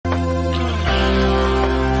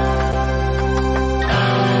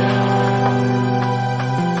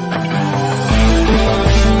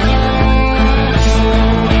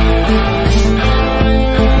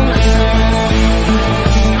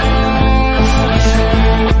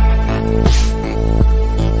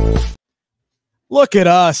Look at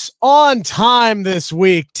us on time this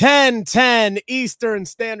week, 10:10 Eastern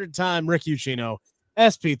Standard Time. Rick Ucchino,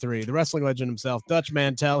 SP3, the wrestling legend himself, Dutch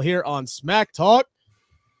Mantell here on Smack Talk,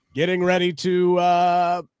 getting ready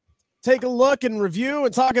to take a look and review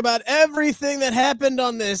and talk about everything that happened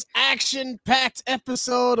on this action-packed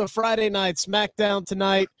episode of Friday Night SmackDown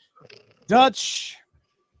tonight. Dutch,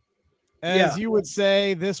 as you would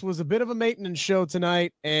say, this was a bit of a maintenance show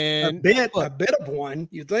tonight, and a bit of one.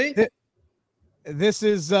 You think? This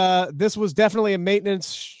was definitely a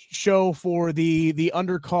maintenance show for the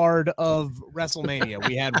undercard of WrestleMania.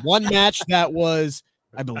 We had one match that was,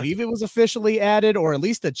 I believe it was officially added, or at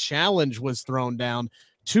least a challenge was thrown down.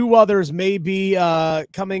 Two others may be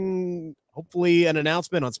coming, hopefully an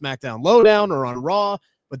announcement on SmackDown Lowdown or on Raw,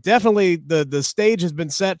 but definitely the stage has been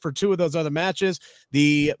set for two of those other matches.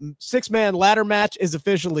 The six-man ladder match is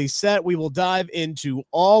officially set. We will dive into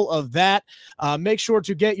all of that. Make sure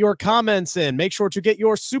to get your comments in. Make sure to get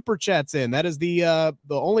your super chats in. That is the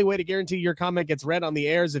only way to guarantee your comment gets read on the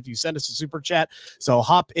air is if you send us a super chat. So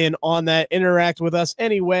hop in on that. Interact with us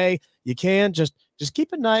any way you can. Just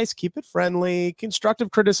keep it nice, keep it friendly.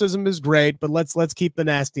 Constructive criticism is great, but let's keep the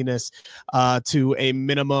nastiness to a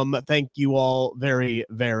minimum. Thank you all very,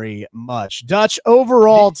 very much. Dutch,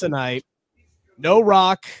 overall tonight, no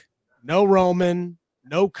Rock, no Roman,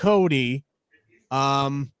 no Cody.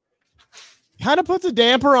 Kind of puts a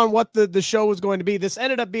damper on what the show was going to be. This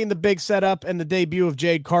ended up being the big setup and the debut of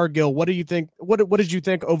Jade Cargill. What do you think? What did you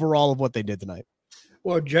think overall of what they did tonight?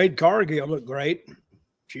 Well, Jade Cargill looked great.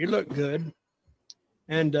 She looked good.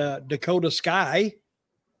 And Dakota Sky.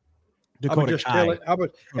 I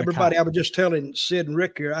was just telling Sid and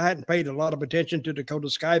Rick here, I hadn't paid a lot of attention to Dakota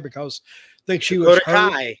Sky because I think she was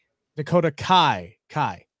hurt. Dakota Kai.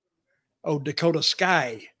 Oh, Dakota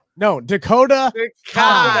Sky. No, Dakota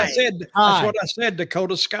Kai. That's what I said,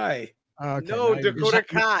 Dakota Sky. Okay, no, Dakota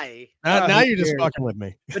Kai. Now you're just fucking with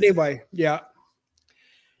me. But anyway, yeah.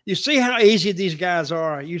 You see how easy these guys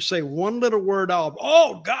are. You say one little word off.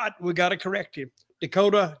 Oh, God, we got to correct him.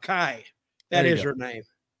 Dakota Kai. That is her name.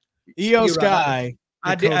 EO Sky.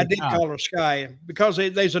 I did call her Sky because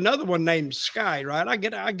there's another one named Sky, right? I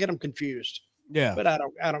get them confused. Yeah. But I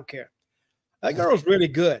don't care. That girl's really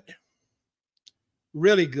good.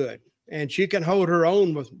 Really good. And she can hold her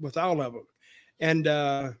own with all of them. And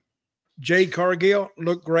Jade Cargill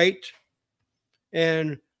looked great.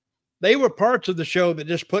 And they were parts of the show that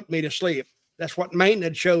just put me to sleep. That's what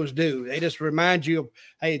maintenance shows do. They just remind you of,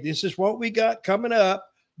 hey, this is what we got coming up,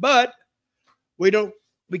 but we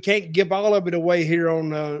can't give all of it away here on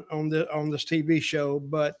this TV show.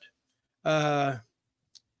 But it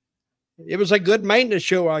was a good maintenance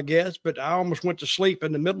show, I guess. But I almost went to sleep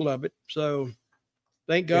in the middle of it. So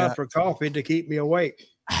thank God for coffee to keep me awake.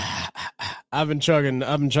 I've been chugging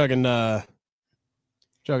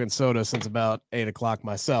soda since about 8 o'clock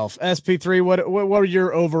myself. SP3, what are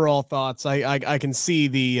your overall thoughts? I can see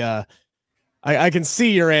the I can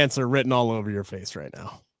see your answer written all over your face right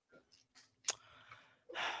now.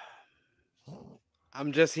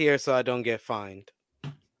 I'm just here so I don't get fined.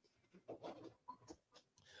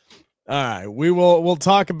 All right, we'll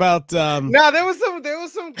talk about No, there was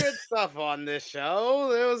some good stuff on this show.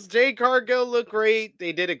 There was Jade Cargill looked great.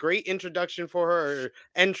 They did a great introduction for her. Her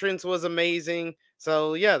entrance was amazing.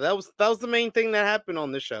 So yeah, that was the main thing that happened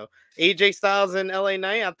on the show. AJ Styles and LA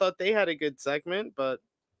Knight, I thought they had a good segment, but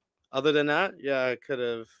other than that, yeah, I could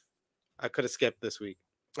have skipped this week.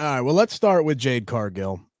 All right, well, let's start with Jade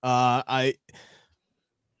Cargill.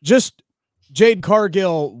 Jade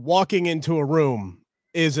Cargill walking into a room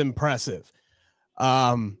is impressive.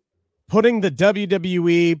 Putting the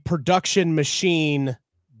WWE production machine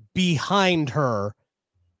behind her,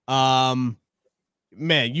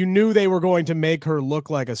 man, you knew they were going to make her look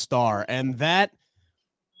like a star, and that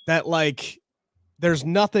like there's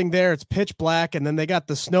nothing there. It's pitch black, and then they got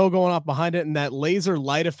the snow going off behind it, and that laser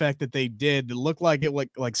light effect that they did that looked like it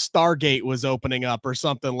like Stargate was opening up or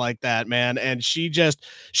something like that, man. And she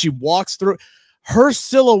walks through her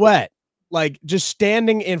silhouette, like just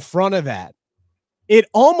standing in front of that. It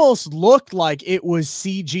almost looked like it was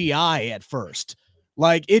CGI at first.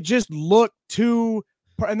 Like it just looked too.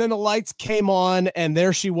 And then the lights came on, and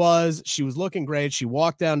there she was. She was looking great. She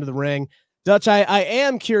walked down to the ring. Dutch, I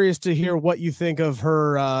am curious to hear what you think of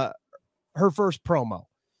her first promo.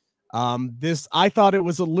 I thought it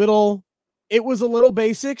was a little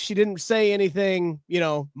basic. She didn't say anything,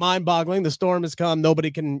 mind-boggling. The storm has come.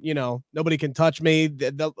 Nobody can touch me.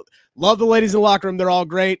 Love the ladies in the locker room. They're all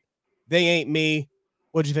great. They ain't me.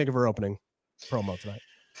 What'd you think of her opening promo tonight?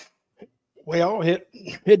 Well, it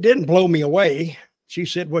didn't blow me away. She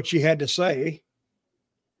said what she had to say.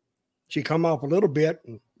 she come off a little bit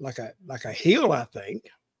like a heel, I think.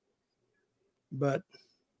 But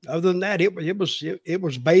other than that, it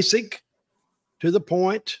was basic, to the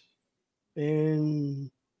point,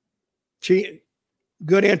 and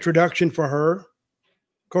good introduction for her.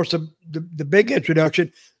 Of course, the big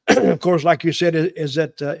introduction, of course, like you said, is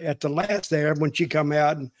at the last there when she come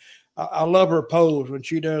out, and I love her pose when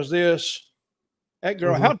she does this. That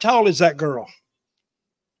girl, how tall is that girl?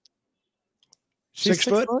 She's 6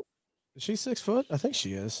 foot? Is she 6 foot? I think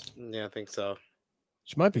she is. Yeah, I think so.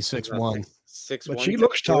 She might be 6'1". 6'1", But she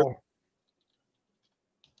looks tall.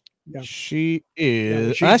 Yeah. She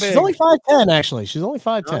is. Yeah, she's only 5'10", actually. She's only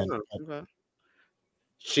 5'10". Okay.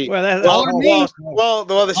 She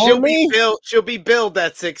she'll be billed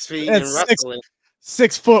at 6 feet in wrestling.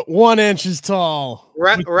 6'1" tall.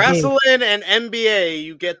 Wrestling and NBA,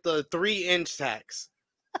 you get the 3-inch tax.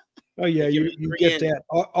 Oh yeah, you get that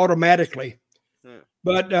automatically. Yeah.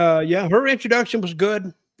 But yeah, her introduction was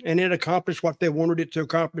good, and it accomplished what they wanted it to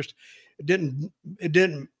accomplish. It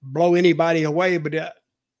didn't blow anybody away, but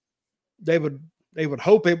they would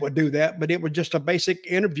hope it would do that. But it was just a basic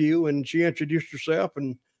interview, and she introduced herself,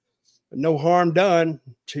 and no harm done.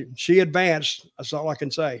 She advanced. That's all I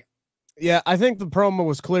can say. Yeah, I think the promo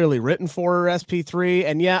was clearly written for her, SP3.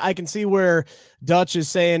 And yeah, I can see where Dutch is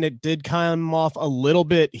saying it did come off a little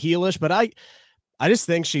bit heelish, but I just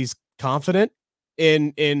think she's confident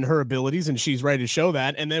in her abilities, and she's ready to show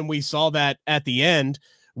that. And then we saw that at the end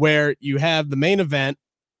where you have the main event.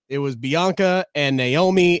 It was Bianca and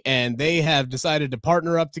Naomi, and they have decided to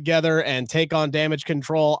partner up together and take on Damage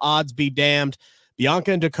Control. Odds be damned.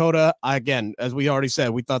 Bianca and Dakota, again, as we already said,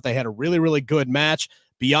 we thought they had a really, really good match.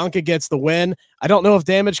 Bianca gets the win. I don't know if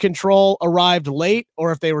Damage Control arrived late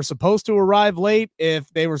or if they were supposed to arrive late, if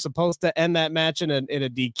they were supposed to end that match in a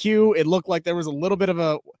DQ. It looked like there was a little bit of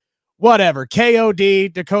a whatever.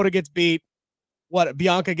 KOD, Dakota gets beat.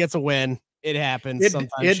 Bianca gets a win. It happens.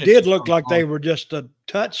 It did look like they were just a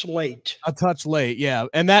touch late. A touch late, yeah.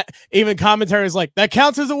 And that even commentary is like, that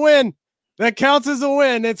counts as a win. That counts as a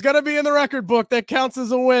win. It's going to be in the record book. That counts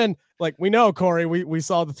as a win. Like, we know, Corey, we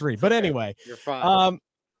saw the 3. But anyway, you're fine.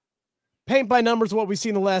 Paint by numbers, what we've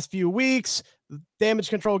seen the last few weeks. Damage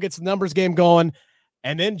Control gets the numbers game going,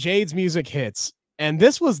 and then Jade's music hits. And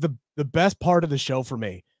this was the best part of the show for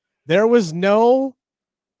me. There was no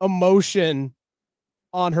emotion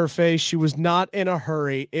on her face. She was not in a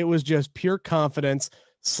hurry. It was just pure confidence.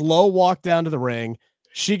 Slow walk down to the ring.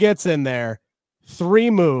 She gets in there. 3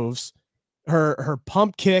 moves. Her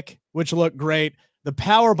pump kick, which looked great. The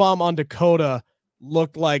power bomb on Dakota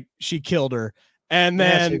looked like she killed her. And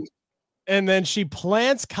then she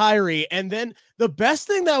plants Kyrie. And then the best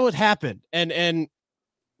thing that would happen, and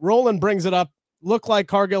Roland brings it up, looked like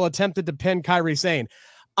Cargill attempted to pin Kyrie Sane.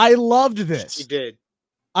 I loved this. She did.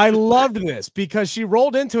 I loved this because she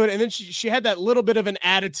rolled into it, and then she had that little bit of an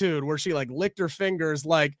attitude where she like licked her fingers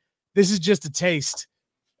like, this is just a taste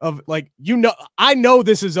of, like, I know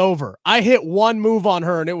this is over. I hit 1 move on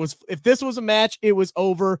her, and it was, if this was a match, it was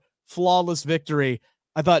over. Flawless victory.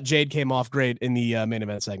 I thought Jade came off great in the main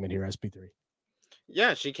event segment here, SP3.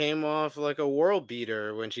 Yeah, she came off like a world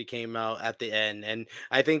beater when she came out at the end. And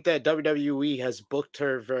I think that WWE has booked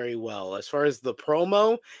her very well. As far as the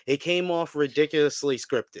promo, it came off ridiculously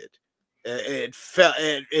scripted. It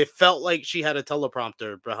felt like she had a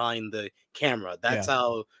teleprompter behind the camera. That's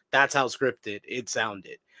how scripted it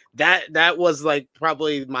sounded. That was like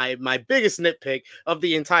probably my biggest nitpick of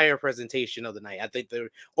the entire presentation of the night. I think the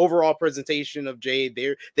overall presentation of Jade,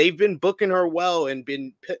 they've been booking her well and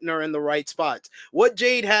been putting her in the right spots. What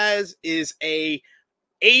Jade has is A+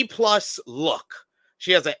 look.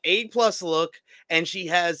 She has an A+ look, and she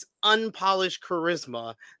has unpolished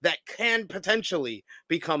charisma that can potentially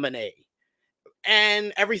become an A.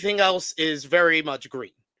 And everything else is very much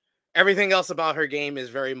green. Everything else about her game is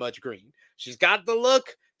very much green. She's got the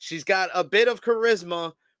look. She's got a bit of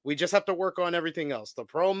charisma. We just have to work on everything else. The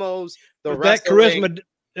promos, that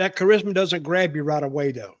charisma doesn't grab you right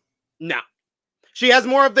away, though. No. She has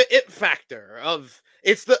more of the it factor of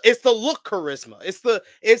it's the look charisma.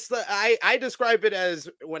 I describe it as,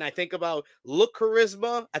 when I think about look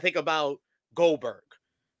charisma, I think about Goldberg.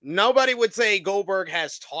 Nobody would say Goldberg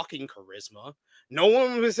has talking charisma. No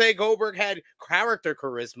one would say Goldberg had character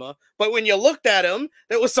charisma, but when you looked at him,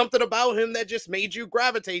 there was something about him that just made you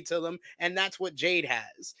gravitate to them, and that's what Jade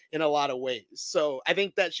has in a lot of ways. So I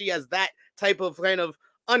think that she has that type of kind of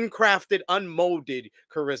uncrafted, unmolded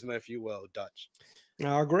charisma, if you will, Dutch.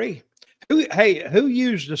 I agree. Who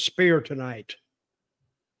used the spear tonight?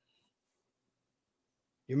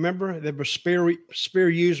 You remember there was spear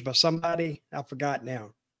used by somebody? I forgot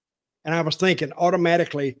now. And I was thinking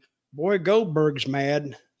automatically, Boy, Goldberg's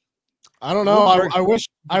mad. I don't know. I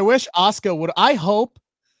wish Asuka would. I hope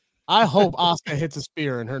Asuka hits a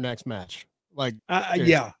spear in her next match. Like,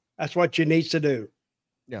 yeah, that's what she needs to do.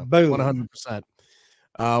 Yeah, boom, 100%.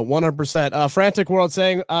 100%. Frantic World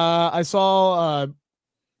saying, I saw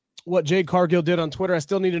what Jade Cargill did on Twitter. I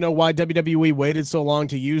still need to know why WWE waited so long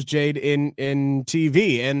to use Jade in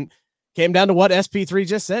TV, and came down to what SP3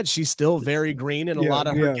 just said. She's still very green in a lot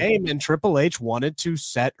of her game, and Triple H wanted to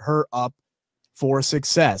set her up for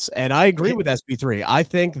success. And I agree with SP3. I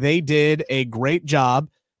think they did a great job.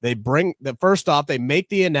 They bring the first off, they make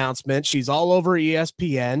the announcement. She's all over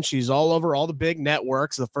ESPN. She's all over all the big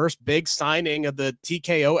networks. The first big signing of the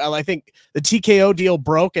TKO. I think the TKO deal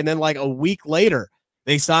broke, and then like a week later,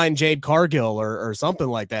 they signed Jade Cargill or something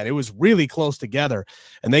like that. It was really close together,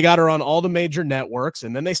 and they got her on all the major networks,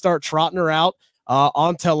 and then they start trotting her out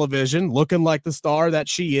on television, looking like the star that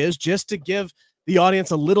she is, just to give the audience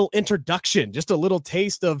a little introduction, just a little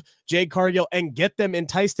taste of Jade Cargill, and get them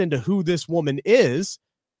enticed into who this woman is.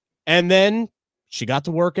 And then she got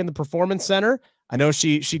to work in the Performance Center. I know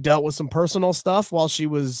she dealt with some personal stuff while she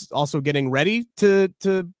was also getting ready to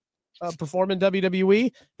perform in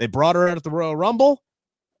WWE. They brought her out at the Royal Rumble.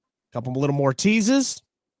 A couple little more teases.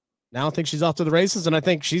 Now I think she's off to the races, and I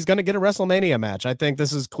think she's going to get a WrestleMania match. I think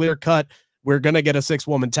this is clear cut. We're going to get a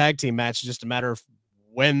 6-woman tag team match. It's just a matter of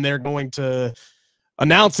when they're going to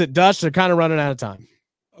announce it. Dutch, they're kind of running out of time.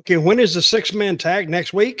 Okay, when is the 6-man tag?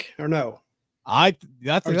 Next week or no?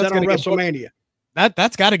 That's on WrestleMania.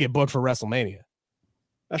 That's got to get booked for WrestleMania.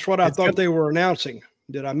 That's what I thought they were announcing.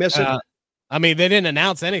 Did I miss it? I mean, they didn't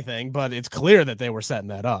announce anything, but it's clear that they were setting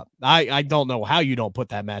that up. I don't know how you don't put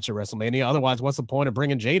that match at WrestleMania. Otherwise, what's the point of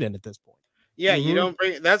bringing Jade in at this point? Yeah, you don't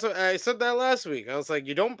bring. That's what I said that last week. I was like,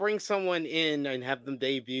 you don't bring someone in and have them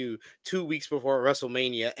debut 2 weeks before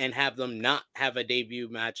WrestleMania and have them not have a debut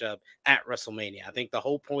matchup at WrestleMania. I think the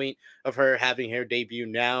whole point of her having her debut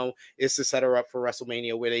now is to set her up for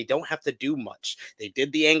WrestleMania, where they don't have to do much. They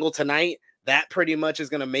did the angle tonight. That pretty much is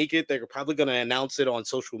going to make it. They're probably going to announce it on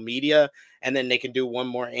social media, and then they can do one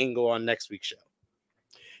more angle on next week's show.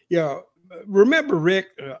 Yeah. Remember, Rick,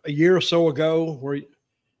 a year or so ago, where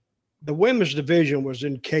the women's division was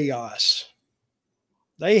in chaos.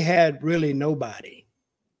 They had really nobody,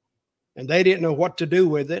 and they didn't know what to do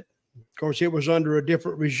with it. Of course, it was under a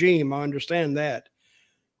different regime. I understand that.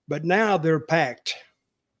 But now they're packed.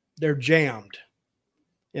 They're jammed.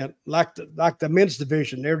 And like the men's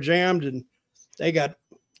division, they're jammed, and they got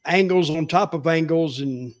angles on top of angles.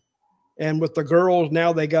 And with the girls,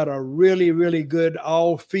 now they got a really, really good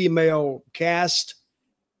all-female cast.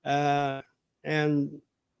 And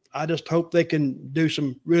I just hope they can do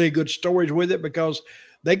some really good stories with it, because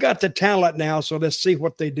they got the talent now. So let's see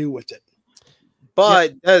what they do with it.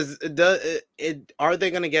 But are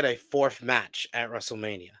they going to get a 4th match at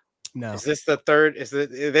WrestleMania? No. Is this the third?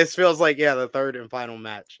 This feels like, the third and final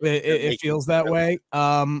match. It feels that way.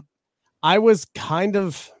 I was kind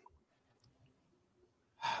of,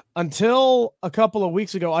 until a couple of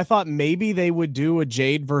weeks ago, I thought maybe they would do a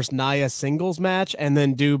Jade versus Nia singles match, and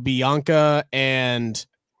then do Bianca and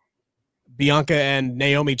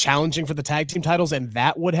Naomi challenging for the tag team titles, and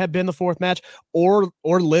that would have been the 4th match, or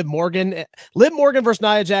Liv Morgan. Liv Morgan versus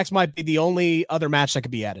Nia Jax might be the only other match that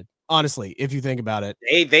could be added, honestly, if you think about it.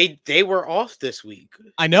 They were off this week.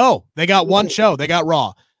 I know. They got one show. They got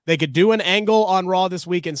Raw. They could do an angle on Raw this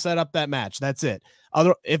week and set up that match. That's it.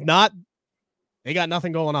 If not, they got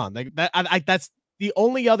nothing going on. That's the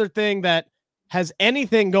only other thing that has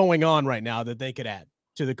anything going on right now that they could add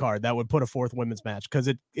to the card that would put a 4th women's match,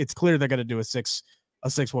 because it's clear they're going to do a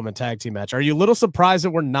 6-woman tag team match. Are you a little surprised that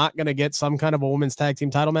we're not going to get some kind of a women's tag team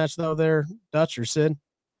title match though, there, Dutch or Sid?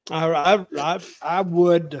 I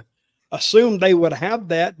would assume they would have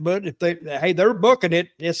that, but if they're booking it,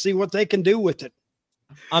 let's see what they can do with it.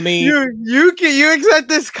 I mean, you expect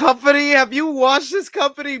this company? Have you watched this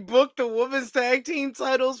company book the women's tag team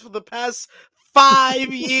titles for the past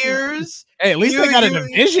 5 years? Hey, at least they got a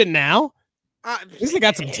division now. At least they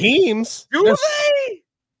got some teams. Do they?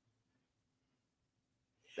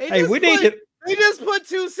 They just put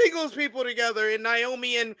 2 singles people together in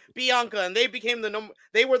Naomi and Bianca, and they became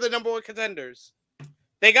they were the number 1 contenders.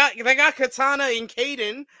 They got Katana and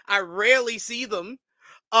Kaden. I rarely see them.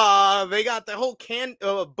 They got the whole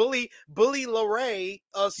Bully LeRae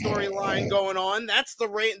storyline going on. That's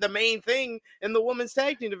the main thing in the women's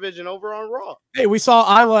tag team division over on Raw. Hey, we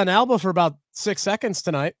saw Isla and Alba for about 6 seconds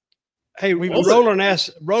tonight. Hey, Roland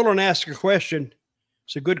asked a question.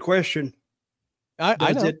 It's a good question.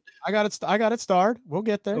 I know. I got it starred. We'll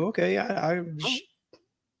get there. Okay.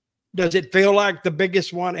 Does it feel like the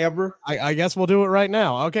biggest one ever? I guess we'll do it right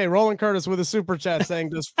now. Okay, Roland Curtis with a super chat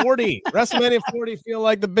saying, does WrestleMania 40 feel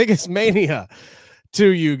like the biggest Mania to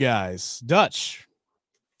you guys? Dutch?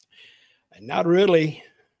 Not really.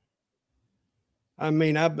 I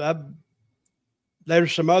mean,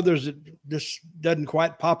 there's some others that just doesn't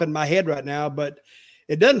quite pop in my head right now, but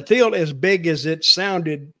it doesn't feel as big as it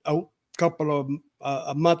sounded a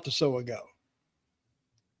month or so ago.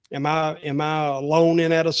 Am I alone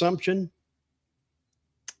in that assumption?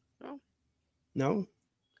 No.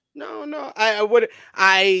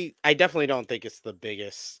 I definitely don't think it's the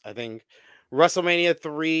biggest. I think WrestleMania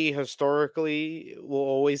 3 historically will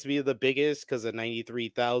always be the biggest because of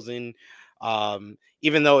 93,000.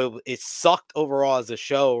 Even though it sucked overall as a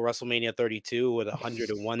show, WrestleMania 32 with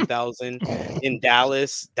 101,000 in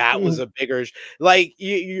Dallas, that was a bigger, like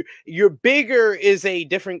your bigger is a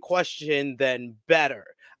different question than better.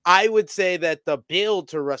 I would say that the build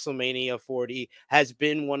to WrestleMania 40 has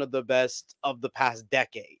been one of the best of the past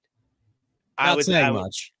decade. Not saying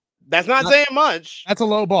much. That's not saying much. That's a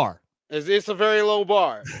low bar. It's a very low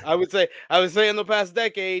bar. I would say in the past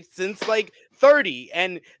decade since like 30,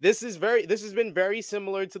 and this has been very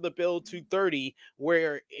similar to the build to 30,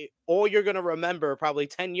 where all you're gonna remember probably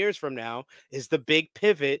 10 years from now is the big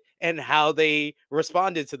pivot and how they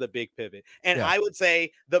responded to the big pivot. And I would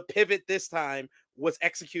say the pivot this time was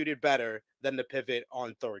executed better than the pivot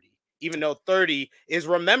on 30. Even though 30 is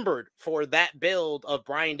remembered for that build of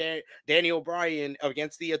Daniel Bryan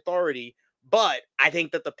against the Authority, but I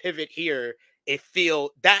think that the pivot here,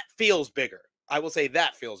 feels bigger. I will say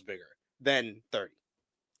that feels bigger than 30.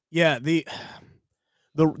 Yeah, the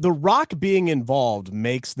Rock being involved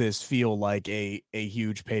makes this feel like a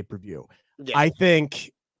huge pay-per-view. Yeah. I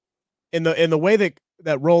think in the way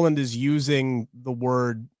that Roland is using the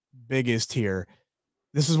word biggest here,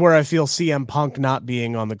 this is where I feel CM Punk not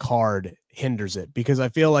being on the card hinders it, because I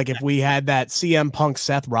feel like if we had that CM Punk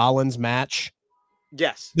Seth Rollins match,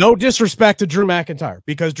 yes, no disrespect to Drew McIntyre,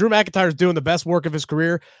 because Drew McIntyre is doing the best work of his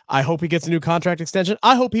career. I hope he gets a new contract extension.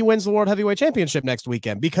 I hope he wins the World Heavyweight Championship next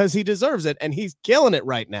weekend, because he deserves it and he's killing it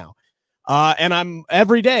right now. And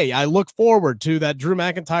every day I look forward to that Drew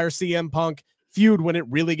McIntyre CM Punk feud when it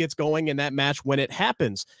really gets going, in that match when it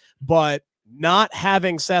happens. But not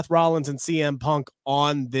having Seth Rollins and CM Punk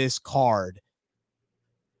on this card,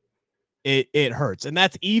 it hurts. And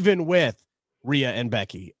that's even with Rhea and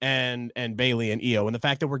Becky and Bayley and Io, and the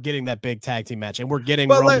fact that we're getting that big tag team match, and we're getting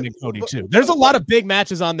Roman and Cody too. There's a lot of big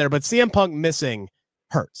matches on there, but CM Punk missing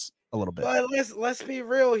hurts a little bit. But let's be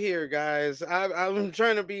real here, guys. I'm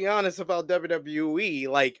trying to be honest about WWE.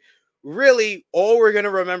 Like, really, all we're gonna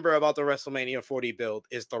remember about the WrestleMania 40 build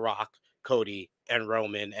is The Rock, Cody, and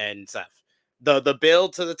Roman and Seth. The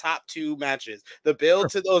build to the top two matches, the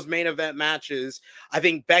build to those main event matches. I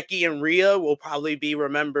think Becky and Rhea will probably be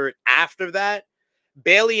remembered after that.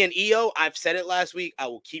 Bayley and Io, I've said it last week, I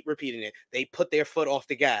will keep repeating it. They put their foot off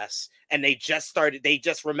the gas and they just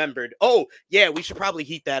remembered, oh yeah, we should probably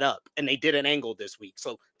heat that up. And they did an angle this week.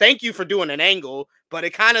 So thank you for doing an angle. But I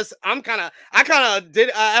kind of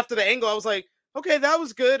did after the angle, I was like, okay, that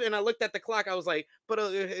was good. And I looked at the clock, I was like, but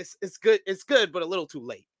it's good, but a little too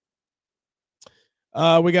late.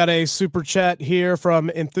 We got a super chat here from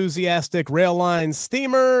Enthusiastic Railline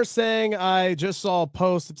Steamer saying, I just saw a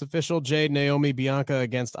post. It's official. Jade, Naomi, Bianca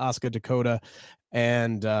against Asuka, Dakota,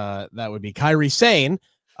 and that would be Kairi Sane.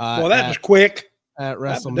 Well, that was quick. At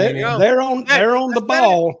WrestleMania. They're on the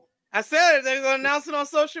ball. I said it. They're going to announce it on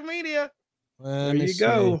social media. There you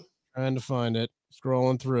go. Trying to find it.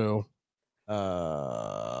 Scrolling through.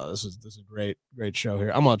 This is a great show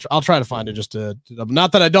here. I'll try to find it just to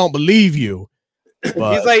not that I don't believe you.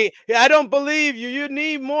 But he's like, I don't believe you. You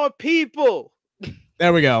need more people.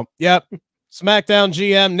 There we go. Yep. SmackDown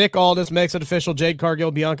GM Nick Aldis makes it official. Jade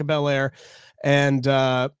Cargill, Bianca Belair, and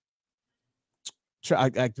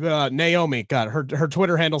Naomi. God, her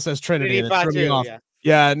Twitter handle says Trinity. And it threw me off.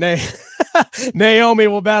 Yeah, Naomi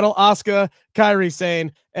will battle Asuka, Kairi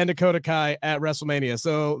Sane, and Dakota Kai at WrestleMania.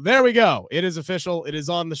 So there we go. It is official. It is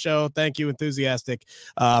on the show. Thank you, Enthusiastic,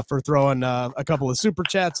 for throwing a couple of super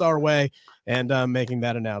chats our way and making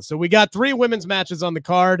that announced. So we got 3 women's matches on the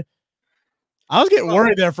card. I was getting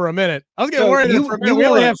worried there for a minute. We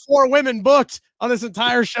only have 4 women booked on this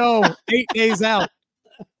entire show, 8 days out.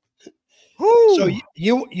 Woo. So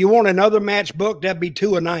you want another match booked? That'd be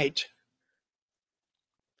 2 a night.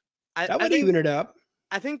 That would even it up.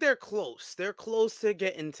 I think they're close. They're close to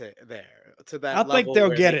getting to that. I think they'll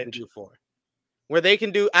get it. Where they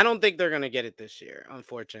can do. I don't think they're going to get it this year.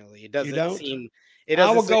 Unfortunately, it doesn't seem. I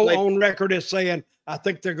will go on record as saying I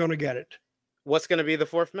think they're going to get it. What's going to be the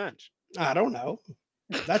 4th match? I don't know.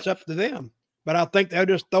 That's up to them. But I think they'll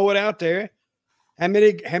just throw it out there. How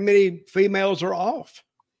many females are off?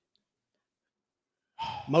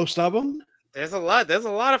 Most of them. There's a lot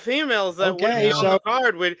of females that would be on the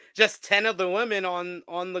card with just 10 of the women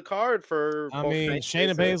on the card for. I mean,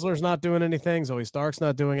 Shayna Baszler's not doing anything. Zoe Stark's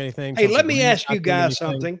not doing anything. Hey, let me ask you guys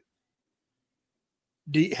something.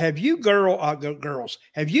 Have you girls?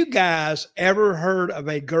 Have you guys ever heard of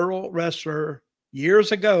a girl wrestler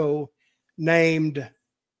years ago named,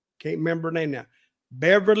 can't remember her name now,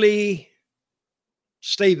 Beverly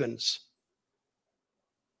Stevens?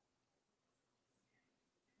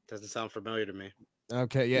 Doesn't sound familiar to me.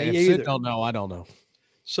 Okay, yeah. If Sid don't know, I don't know.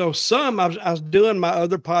 So I was doing my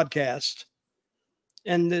other podcast,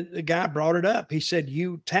 and the guy brought it up. He said,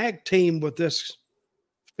 "You tag team with this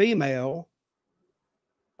female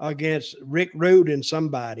against Rick Rude and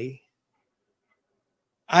somebody."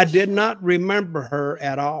 I did not remember her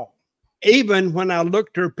at all. Even when I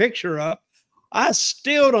looked her picture up, I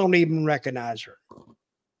still don't even recognize her.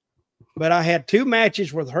 But I had 2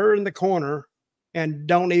 matches with her in the corner and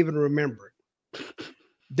don't even remember it.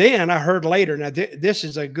 Then I heard later, now this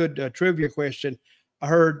is a good trivia question. I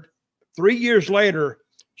heard 3 years later,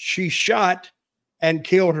 she shot and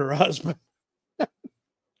killed her husband.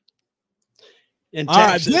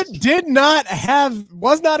 Was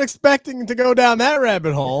not expecting to go down that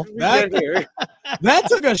rabbit hole. That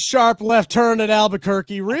took a sharp left turn at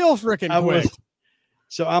Albuquerque real freaking quick.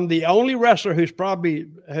 So I'm the only wrestler who's probably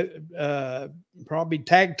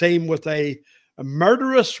tag team with a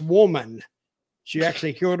murderous woman. She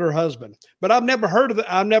actually killed her husband, but I've never heard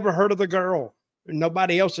of the girl.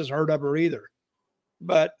 Nobody else has heard of her either.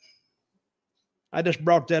 But I just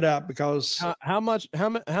brought that up because how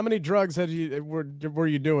many drugs were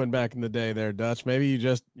you doing back in the day there, Dutch? Maybe you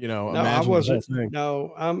just, no, I wasn't.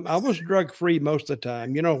 No, I was drug free most of the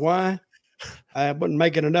time. You know why? I wasn't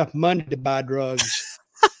making enough money to buy drugs.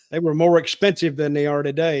 They were more expensive than they are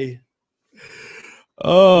today.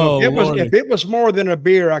 Oh, if it was more than a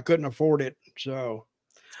beer, I couldn't afford it. So,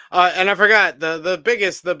 and I forgot the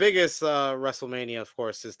biggest WrestleMania, of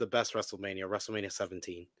course, is the best WrestleMania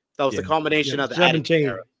 17. That was the culmination of the 17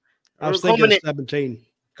 era. I was thinking 17.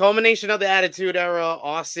 Culmination of the Attitude Era.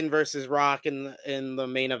 Austin versus Rock in the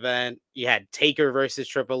main event. You had Taker versus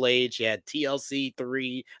Triple H. You had TLC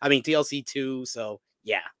 2. So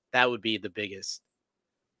yeah, that would be the biggest.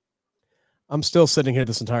 I'm still sitting here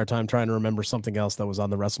this entire time trying to remember something else that was on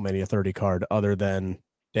the WrestleMania 30 card other than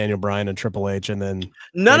Daniel Bryan and Triple H, and then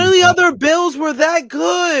none of the other bills were that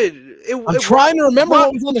good. I'm trying to remember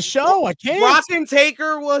what was on the show. I can't. Rock and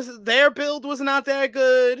Taker their build was not that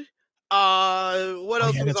good. What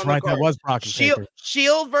else was on the card? That was Rock and Taker.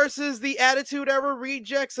 Shield versus the Attitude Era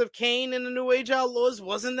rejects of Kane and the New Age Outlaws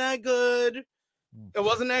wasn't that good. It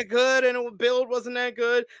wasn't that good, and the build wasn't that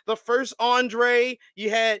good. The first Andre, you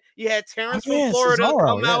had Terrence from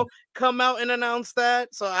Florida come out and announce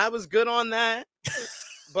that, so I was good on that.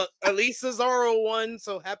 But at least Cesaro won,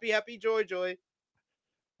 so happy joy.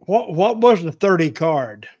 What was the 30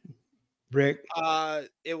 card, Rick?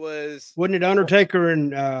 It was, wasn't it Undertaker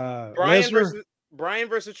and Bryan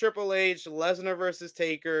versus Triple H, Lesnar versus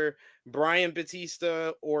Taker, Bryan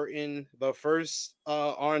Batista, Orton, the first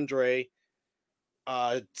Andre.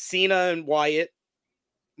 Cena and Wyatt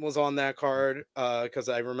was on that card because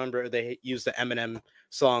I remember they used the Eminem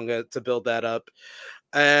song to build that up.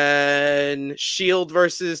 And Shield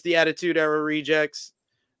versus the Attitude Era rejects.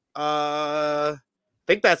 I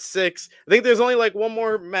think that's 6. I think there's only like one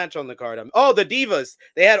more match on the card. The Divas.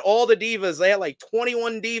 They had all the Divas. They had like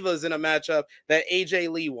 21 Divas in a matchup that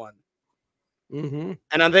AJ Lee won. Mm-hmm.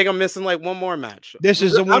 And I think I'm missing like one more match. This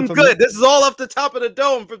is the one. I'm good. This is all off the top of the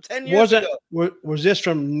dome from 10 years ago. Was this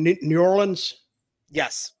from New Orleans?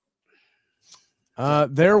 Yes.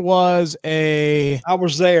 There was I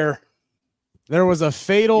was there. There was a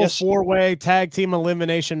fatal 4-way tag team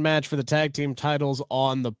elimination match for the tag team titles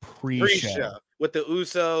on the pre-show. With the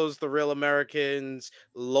Usos, the Real Americans,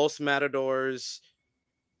 Los Matadors.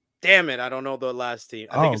 Damn it, I don't know the last team.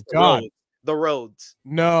 I think it's the Rhodes.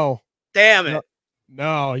 No. Damn it.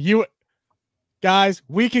 No, you guys,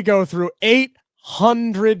 we could go through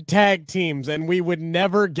 800 tag teams and we would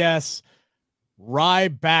never guess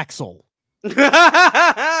Rybaxel.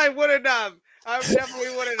 I wouldn't have. I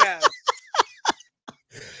definitely wouldn't have.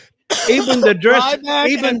 Even the dress,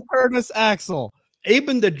 even Curtis Axel,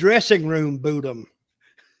 even the dressing room booed him.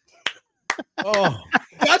 Oh,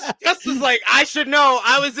 Gus was like, I should know.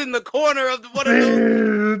 I was in the corner of one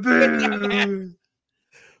of those.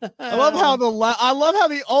 I love how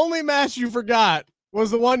the only match you forgot was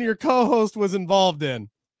the one your co-host was involved in.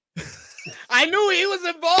 I knew he was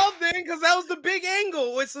involved in because that was the big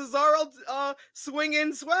angle with Cesaro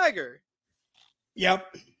swinging swagger.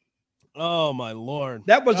 Yep. Oh my Lord.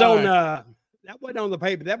 That was All on right. that wasn't on the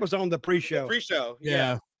paper. That was on the pre-show. Pre-show.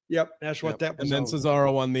 Yeah. Yep, that's what that was. And then on.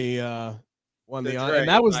 Cesaro won the Andre, and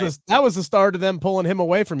that was right. that was the start of them pulling him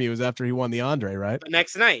away from you. Was after he won the Andre, right? The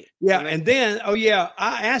next night. Yeah, and then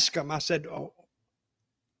I asked him. I said, "Oh,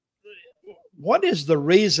 what is the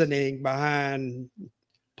reasoning behind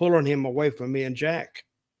pulling him away from me and Jack?"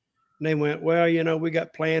 And they went, "Well, we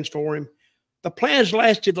got plans for him." The plans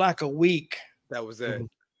lasted like a week. That was it.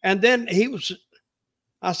 And then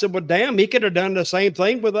I said, well, damn, he could have done the same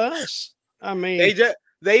thing with us. I mean,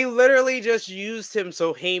 they literally just used him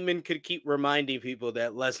so Heyman could keep reminding people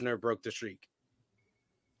that Lesnar broke the streak.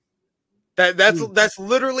 That's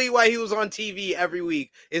literally why he was on TV every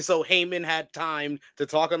week, is so Heyman had time to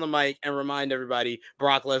talk on the mic and remind everybody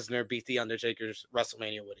Brock Lesnar beat the Undertaker's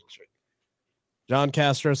WrestleMania winning streak. John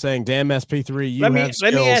Castro saying, "Damn SP3, let me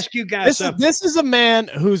ask you guys something. This is a man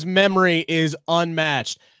whose memory is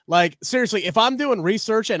unmatched. Like, seriously, if I'm doing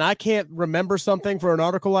research and I can't remember something for an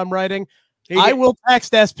article I'm writing, I will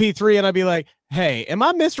text SP3 and I'll be like, hey, am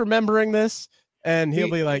I misremembering this? And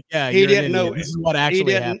he'll be like, yeah, he didn't know. This is what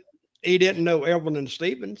actually happened. He didn't know Evelyn and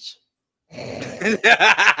Stevens. he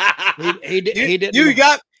didn't.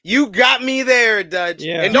 You got me there, Dutch.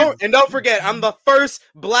 Yeah. And don't forget, I'm the first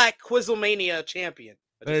Black Quizzlemania champion.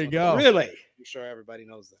 There you go. Really? I'm sure everybody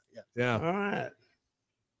knows that. Yeah. All right.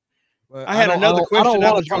 Well, I had another question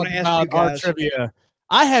I was going to ask you guys. Trivia.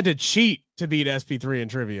 I had to cheat to beat SP3 in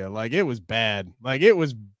trivia. Like, it was bad. I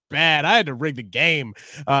had to rig the game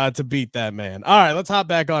to beat that man. All right, let's hop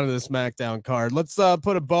back onto the SmackDown card. Let's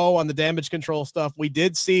put a bow on the damage control stuff. We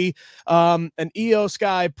did see an Io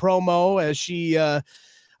Sky promo as she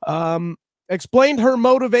explained her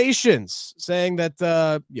motivations, saying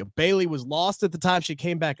that Bayley was lost at the time she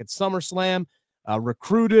came back at SummerSlam,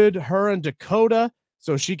 recruited her and Dakota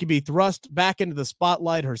so she could be thrust back into the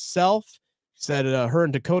spotlight herself. Said her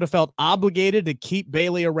and Dakota felt obligated to keep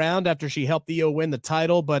Bayley around after she helped Io win the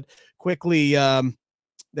title, but quickly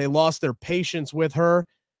they lost their patience with her.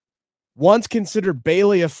 Once considered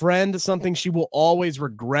Bayley a friend, something she will always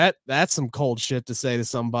regret. That's some cold shit to say to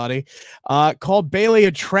somebody. Called Bayley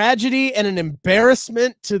a tragedy and an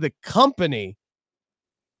embarrassment to the company.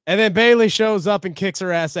 And then Bayley shows up and kicks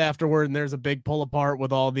her ass afterward, and there's a big pull apart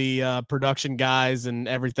with all the production guys and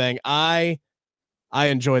everything. I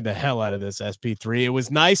enjoyed the hell out of this SP3. It was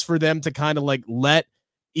nice for them to kind of like let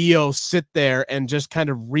Io sit there and just kind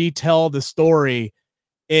of retell the story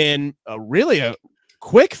in a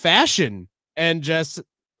quick fashion and just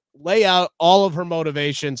lay out all of her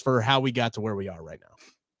motivations for how we got to where we are right now.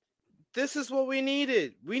 This is what we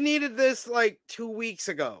needed. We needed this like 2 weeks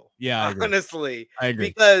ago. Yeah, honestly, I agree.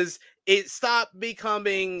 Because it stopped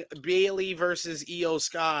becoming Bayley versus Io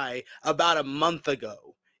Sky about a month ago.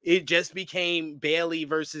 It just became Bayley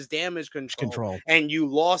versus Damage Control. And you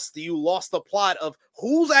lost the plot of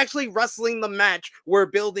who's actually wrestling the match we're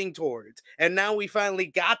building towards. And now we finally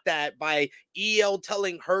got that by Io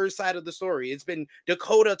telling her side of the story. It's been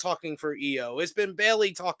Dakota talking for Io. It's been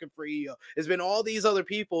Bayley talking for Io. It's been all these other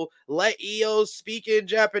people. Let Io speak in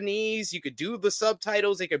Japanese. You could do the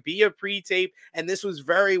subtitles. It could be a pre-tape. And this was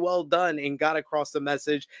very well done and got across the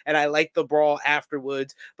message. And I liked the brawl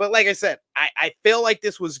afterwards. But like I said, I feel like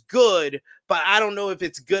this was good, but I don't know if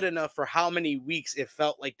it's good enough for how many weeks it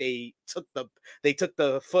felt like they took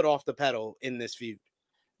the foot off the pedal in this feud.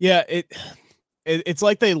 Yeah, it's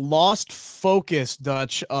like they lost focus,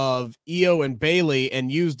 Dutch, of Io and Bayley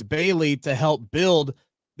and used Bayley to help build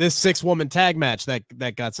this 6-woman tag match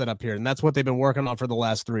that got set up here, and that's what they've been working on for the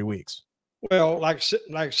last 3 weeks. Well, like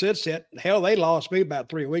Sid said, hell, they lost me about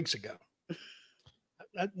 3 weeks ago.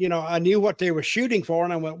 I knew what they were shooting for,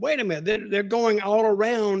 and I went, wait a minute, they're going all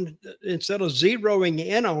around instead of zeroing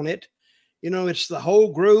in on it. It's the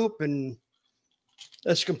whole group, and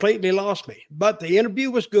that's completely lost me. But the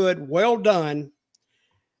interview was good, well done,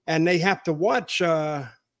 and they have to watch that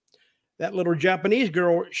little Japanese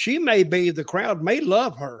girl. The crowd may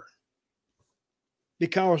love her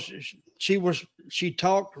because she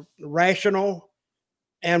talked rational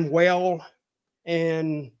and well,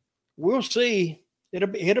 and we'll see.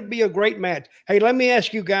 It'll be a great match. Hey, let me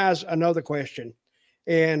ask you guys another question,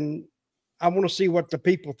 and I want to see what the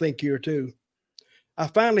people think here too. I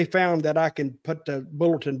finally found that I can put the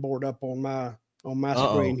bulletin board up on my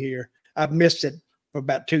screen here. I've missed it for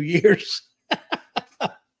about 2 years.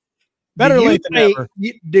 Better late than never.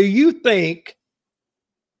 Do you think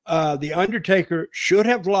the Undertaker should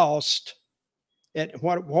have lost at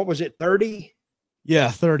what was it, 30? Yeah,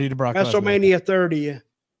 30 to Brock Lesnar. WrestleMania 30.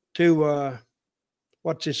 to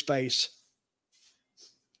what's his face?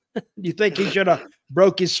 You think he should have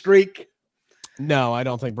broke his streak? No, I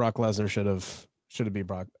don't think Brock Lesnar should have beat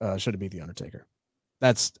the Undertaker.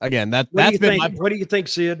 That's again What do you think,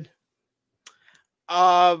 Sid?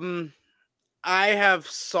 I have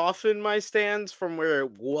softened my stance from where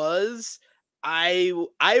it was. I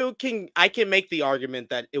can make the argument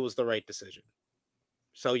that it was the right decision.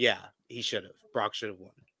 So yeah, he should have. Brock should have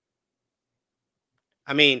won.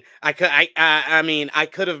 I mean, I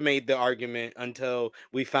could have made the argument until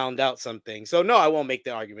we found out something. So no, I won't make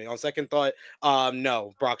the argument. On second thought,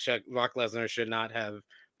 no, Brock Lesnar should not have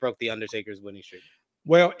broke the Undertaker's winning streak.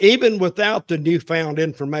 Well, even without the newfound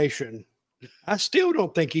information, I still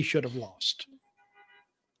don't think he should have lost.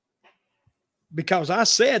 Because I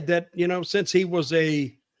said that, since he was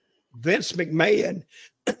a Vince McMahon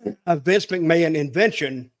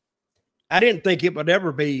invention, I didn't think it would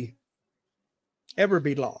ever be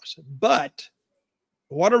lost. But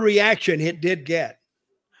what a reaction it did get.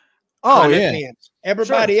 Oh yeah, fans.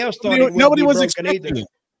 Everybody else thought nobody was expecting it.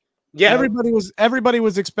 Yeah, everybody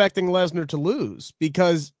was expecting Lesnar to lose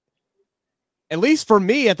because, at least for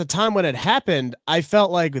me at the time when it happened, I felt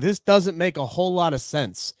like this doesn't make a whole lot of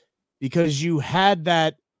sense because you had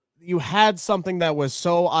something that was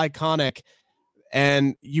so iconic,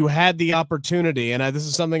 and you had the opportunity. And this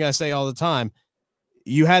is something I say all the time.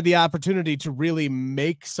 You had the opportunity to really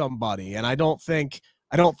make somebody, and I don't think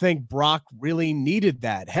Brock really needed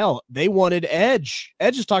that. Hell, they wanted Edge.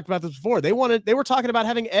 Edge has talked about this before. They were talking about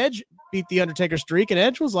having Edge beat the Undertaker streak, and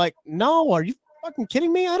Edge was like, "No, are you fucking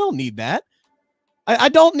kidding me? I don't need that. I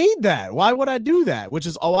don't need that. Why would I do that?" Which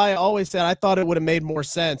is all I always said. I thought it would have made more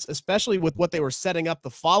sense, especially with what they were setting up the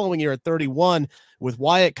following year at 31, with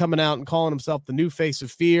Wyatt coming out and calling himself the new face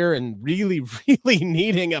of fear and really, really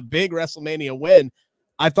needing a big WrestleMania win.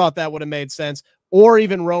 I thought that would have made sense. Or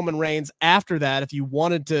even Roman Reigns after that, if you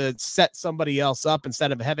wanted to set somebody else up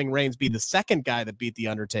instead of having Reigns be the second guy that beat the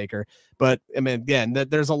Undertaker. But I mean, again,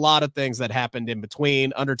 there's a lot of things that happened in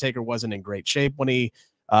between. Undertaker wasn't in great shape when he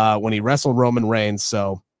wrestled Roman Reigns.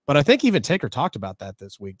 So, but I think even Taker talked about that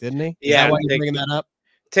this week, didn't he? Yeah, why you're bringing that up?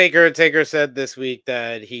 Taker said this week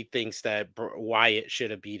that he thinks that Wyatt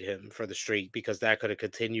should have beat him for the streak because that could have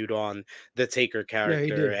continued on the Taker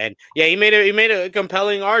character. And yeah, he made a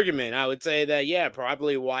compelling argument. I would say that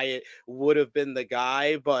probably Wyatt would have been the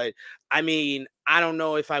guy, but I mean, I don't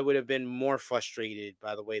know if I would have been more frustrated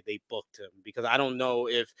by the way they booked him because I don't know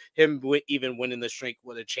if him even winning the streak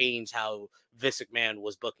would have changed how Vince McMahon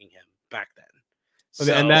was booking him back then.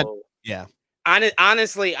 So, and that, yeah.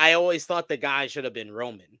 Honestly, I always thought the guy should have been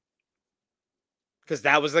Roman because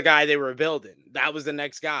that was the guy they were building. That was the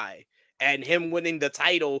next guy. And him winning the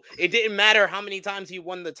title, it didn't matter how many times he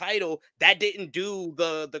won the title. That didn't do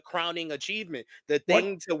the crowning achievement. The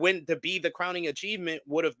thing to be the crowning achievement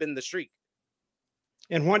would have been the streak.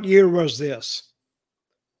 And what year was this?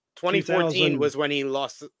 2014 was when he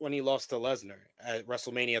lost to Lesnar at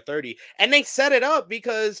WrestleMania 30. And they set it up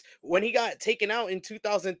because when he got taken out in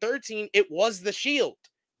 2013, it was the Shield.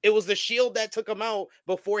 It was the Shield that took him out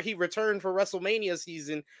before he returned for WrestleMania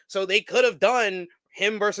season. So they could have done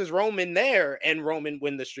him versus Roman there and Roman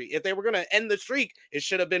win the streak. If they were going to end the streak, it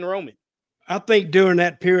should have been Roman. I think during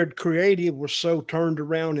that period, creative was so turned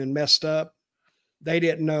around and messed up. They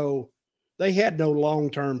didn't know. They had no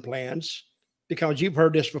long-term plans. Because you've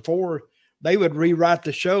heard this before, they would rewrite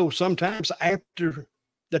the show sometimes after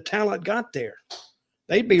the talent got there.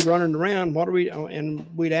 They'd be running around, and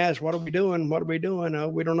we'd ask, what are we doing? What are we doing? Oh,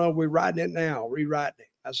 we don't know. We're writing it now, rewriting it.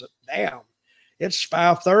 I said, damn, it's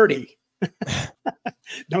 5:30.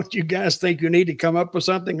 Don't you guys think you need to come up with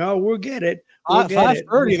something? Oh, we'll get it.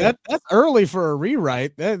 5:30, that's early for a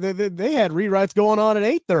rewrite. They had rewrites going on at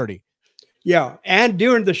 8:30. Yeah, and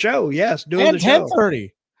during the show, yes, during the show.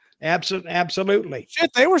 10:30. Absolutely.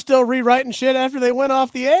 Shit, they were still rewriting shit after they went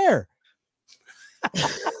off the air.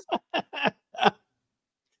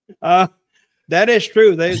 That is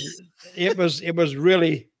true. It was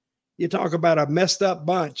really, you talk about a messed up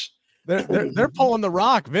bunch. They're pulling the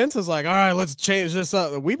rock. Vince is like, all right, let's change this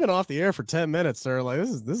up. We've been off the air for 10 minutes, sir. Like,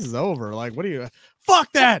 this is over. Like, what do you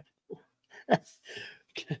fuck that?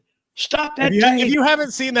 Stop that. If you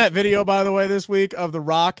haven't seen that video, by the way, this week of The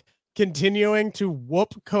Rock continuing to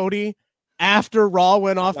whoop Cody after Raw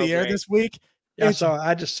went off the air this week. I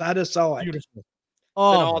just saw it. Beautiful.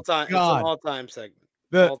 Oh, it's an all-time segment.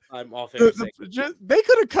 All-time off-air segment. They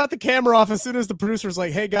could have cut the camera off as soon as the producer's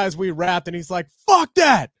like, hey guys, we wrapped, and he's like, fuck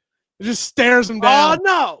that. It just stares him down.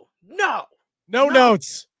 Oh no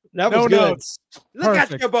notes. That was good. Notes. Look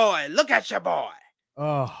at your boy. Look at your boy.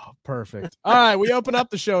 Oh, perfect. All right, we open up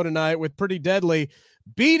the show tonight with Pretty Deadly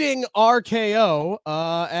beating RKO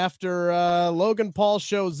after Logan Paul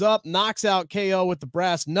shows up, knocks out KO with the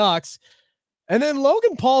brass knucks. And then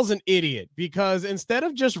Logan Paul's an idiot because instead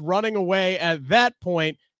of just running away at that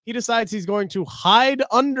point, he decides he's going to hide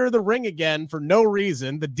under the ring again for no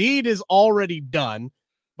reason. The deed is already done,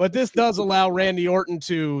 but this does allow Randy Orton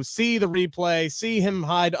to see the replay, see him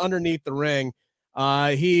hide underneath the ring.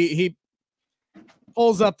 He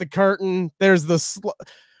pulls up the curtain. There's the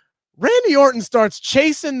Randy Orton starts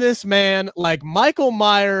chasing this man like Michael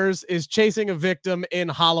Myers is chasing a victim in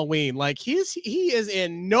Halloween. Like he is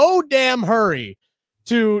in no damn hurry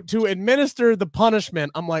to administer the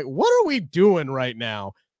punishment. I'm like, what are we doing right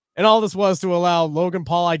now? And all this was to allow Logan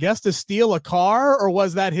Paul, I guess, to steal a car, or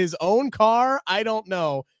was that his own car? I don't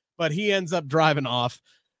know, but he ends up driving off.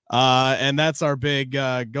 And that's our big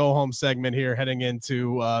go home segment here heading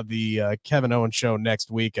into the Kevin Owens show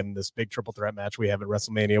next week and this big triple threat match we have at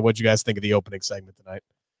WrestleMania. What'd you guys think of the opening segment tonight?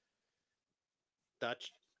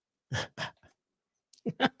 Dutch.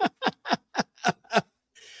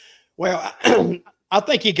 Well, I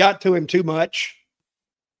think he got to him too much.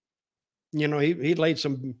 You know, he laid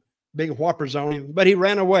some big whoppers on him, but he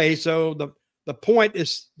ran away. So the point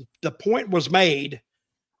was made.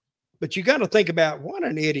 But you got to think about what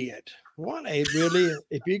an idiot.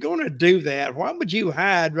 If you're going to do that, why would you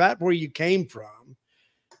hide right where you came from?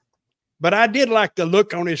 But I did like the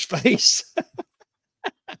look on his face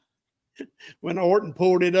when Orton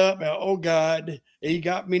pulled it up. Oh God, he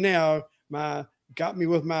got me now. Got me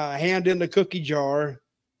with my hand in the cookie jar.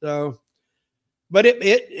 So, but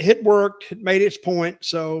it worked. It made its point.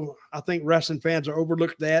 So I think wrestling fans are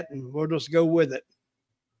overlooked that, and we'll just go with it.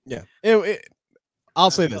 Yeah. I'll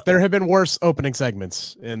say this: there have been worse opening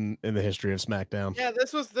segments in the history of SmackDown. Yeah,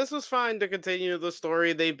 this was fine to continue the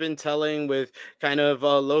story they've been telling with kind of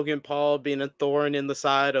Logan Paul being a thorn in the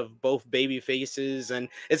side of both baby faces, and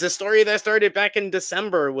it's a story that started back in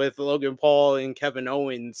December with Logan Paul and Kevin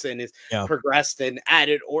Owens, and is progressed and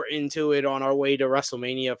added Orton to it on our way to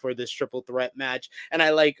WrestleMania for this triple threat match. And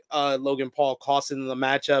I like Logan Paul costing the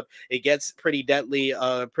matchup. It gets pretty deadly,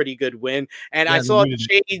 pretty good win, and I saw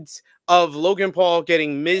shades of Logan Paul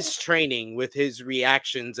getting mistraining with his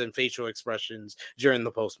reactions and facial expressions during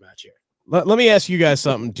the post-match here. Let me ask you guys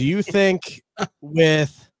something. Do you think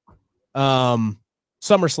with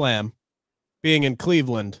SummerSlam being in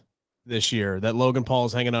Cleveland this year that Logan Paul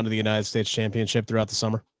is hanging on to the United States Championship throughout the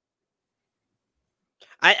summer?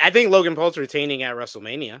 I think Logan Paul's retaining at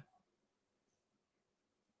WrestleMania.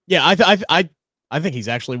 Yeah, I think he's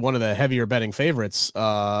actually one of the heavier betting favorites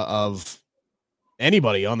of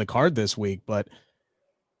anybody on the card this week, but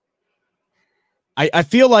I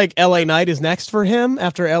feel like LA Knight is next for him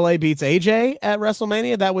after LA beats AJ at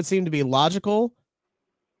WrestleMania. That would seem to be logical.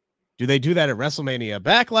 Do they do that at WrestleMania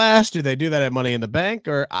Backlash? Do they do that at Money in the Bank?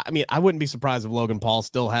 Or, I mean, I wouldn't be surprised if Logan Paul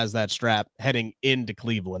still has that strap heading into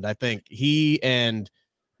Cleveland. I think he and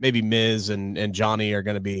maybe Miz and Johnny are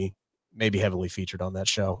going to be maybe heavily featured on that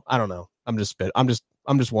show. I don't know. I'm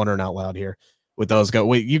just wondering out loud here. With those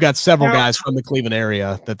you got several guys from the Cleveland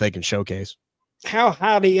area that they can showcase. How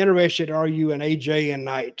highly interested are you in AJ and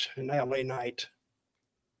Knight and LA Knight?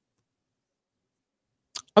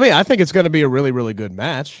 I mean, I think it's going to be a really, really good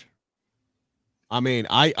match. I mean,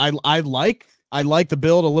 I like the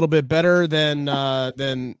build a little bit better than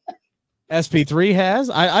SP3 has.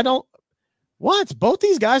 I don't. What? Both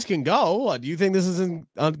these guys can go. Do you think this isn't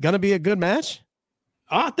going to be a good match?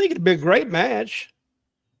 I think it'd be a great match.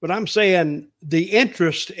 But I'm saying the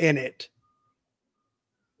interest in it.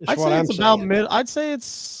 I'd say it's about mid. I'd say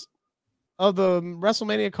it's of the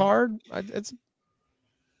WrestleMania card. It's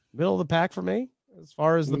middle of the pack for me as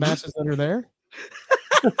far as the matches that are there.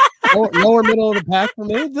 lower middle of the pack for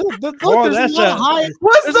me. What's the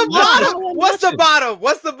bottom? What's the bottom?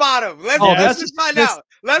 What's the bottom? Let's find out.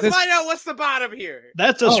 Let's find out what's the bottom here.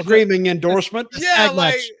 That's a screaming endorsement. Yeah,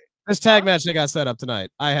 like. This tag match that got set up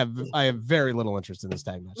tonight, I have very little interest in this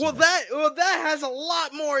tag match. Well, that has a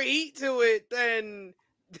lot more heat to it than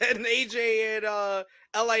AJ and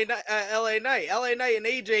LA Knight. LA Knight and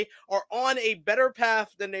AJ are on a better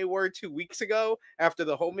path than they were 2 weeks ago after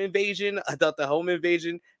the home invasion. I thought the home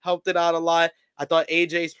invasion helped it out a lot. I thought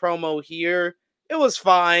AJ's promo here, it was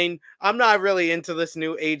fine. I'm not really into this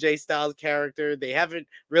new AJ Styles character. They haven't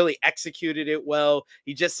really executed it well.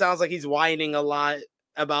 He just sounds like he's whining a lot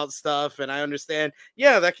about stuff, and I understand,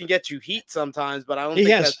 that can get you heat sometimes, but I don't think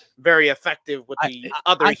that's very effective with the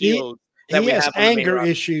other heels that we have. Anger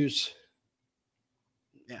issues.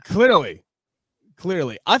 Yeah. Clearly.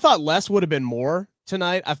 I thought less would have been more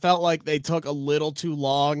tonight. I felt like they took a little too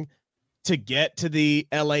long to get to the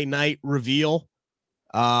LA Knight reveal.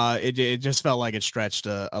 It just felt like it stretched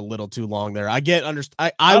a little too long there. I get I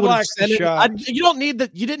would like have sent it. You don't need the.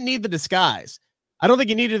 You didn't need the disguise. I don't think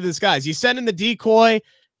you needed the disguise. You send in the decoy.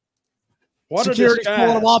 Security's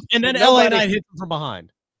pulling him off, and then LA Knight hits him from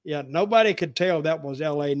behind. Yeah, nobody could tell that was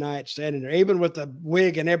LA Knight standing there, even with the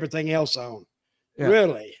wig and everything else on. Yeah.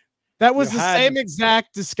 Really? That was the same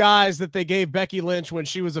exact disguise that they gave Becky Lynch when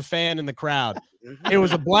she was a fan in the crowd. It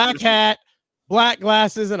was a black hat, black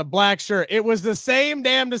glasses, and a black shirt. It was the same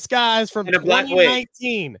damn disguise from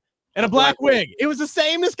 2019. And a black wig. It was the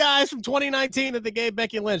same disguise from 2019 that they gave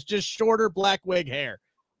Becky Lynch, just shorter black wig hair.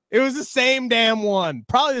 It was the same damn one.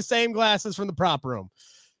 Probably the same glasses from the prop room.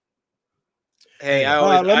 Hey, I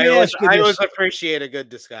always appreciate a good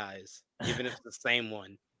disguise, even if it's the same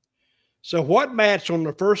one. So what match on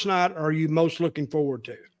the first night are you most looking forward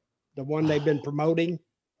to? The one they've been promoting?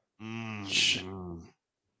 I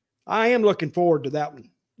am looking forward to that one,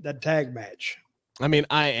 that tag match. I mean,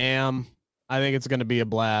 I am. I think it's going to be a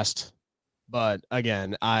blast. But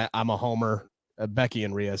again, I'm a homer. Becky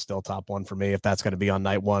and Rhea is still top one for me. If that's going to be on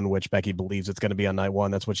night one, which Becky believes it's going to be on night one,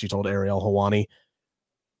 that's what she told Ariel Helwani.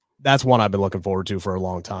 That's one I've been looking forward to for a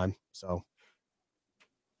long time. So,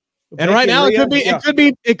 and right now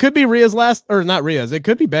it could be Rhea's last, or not Rhea's. It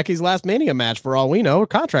could be Becky's last Mania match for all we know. Her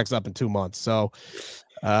contract's up in 2 months, so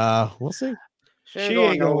we'll see. She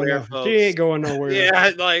ain't going nowhere.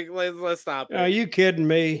 Yeah, like let's stop. Are you kidding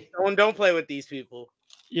me? Don't play with these people.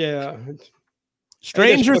 Yeah.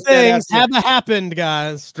 Stranger things have happened,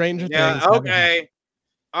 guys. Stranger things. Okay.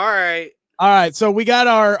 All right. So we got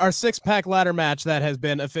our 6-pack ladder match that has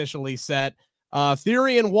been officially set.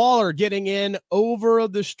 Theory and Waller getting in over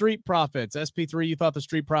the Street Profits. SP3, you thought the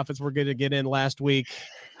Street Profits were going to get in last week.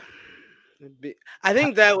 I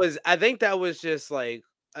think that was just like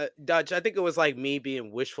Dutch. I think it was like me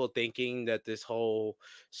being wishful thinking that this whole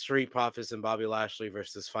Street Profits and Bobby Lashley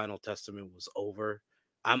versus Final Testament was over.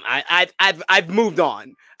 I've moved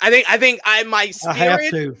on. I think my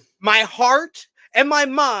spirit, my heart, and my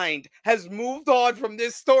mind has moved on from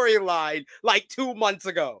this storyline like 2 months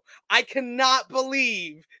ago. I cannot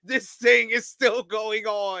believe this thing is still going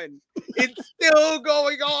on. It's still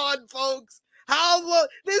going on, folks. How long?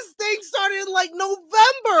 This thing started in like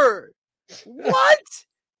November. What?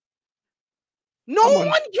 No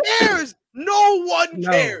one cares. No one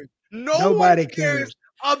cares. Nobody cares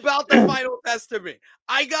about the Final Testament.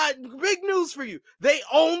 I got big news for you. They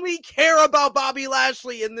only care about Bobby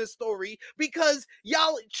Lashley in this story because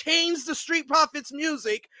y'all changed the Street Profits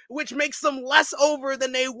music, which makes them less over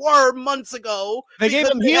than they were months ago. They gave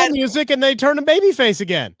them heel music and they turned him babyface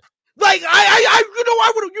again. Like I what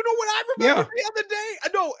I remember the other day?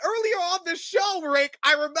 No, earlier on the show, Rick,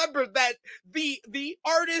 I remember that the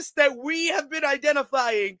artists that we have been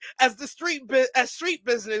identifying as the street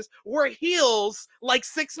business were heels like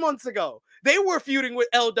 6 months ago. They were feuding with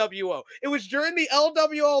LWO. It was during the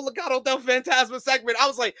LWO Legado del Fantasma segment. I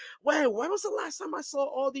was like, wait, when was the last time I saw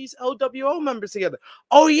all these LWO members together?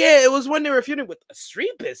 Oh yeah, it was when they were feuding with the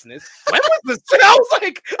street business. When was this? I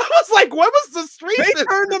was like, when was the street business? They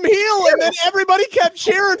turned them heel, and then everybody kept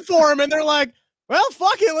cheering for him, and they're like, well,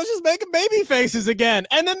 fuck it, let's just make them baby faces again.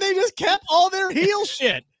 And then they just kept all their heel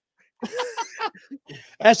shit.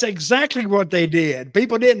 That's exactly what they did.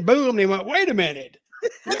 People didn't boo them. They went, wait a minute.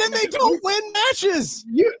 And then they don't win matches.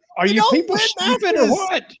 Are you people stupid or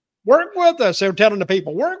what? Work with us. They're telling the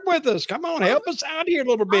people, work with us. Come on, help us out here a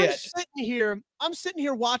little bit. I'm sitting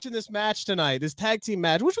here watching this match tonight, this tag team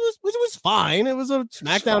match, which was fine. It was a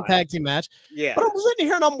SmackDown tag team match. Yeah. But I'm sitting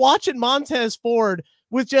here and I'm watching Montez Ford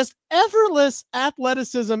with just effortless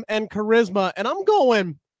athleticism and charisma. And I'm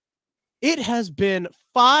going, it has been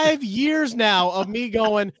 5 years now of me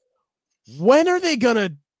going, when are they going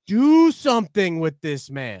to do something with this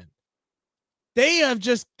man? They have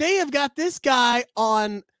got this guy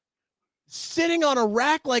sitting on a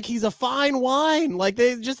rack like he's a fine wine. Like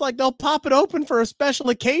they'll pop it open for a special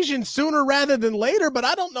occasion sooner rather than later, but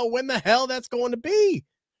I don't know when the hell that's going to be.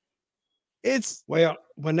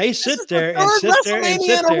 When they sit there and sit there and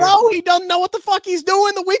sit there, he doesn't know what the fuck he's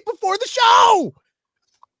doing the week before the show.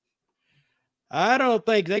 I don't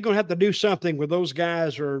think they're going to have to do something with those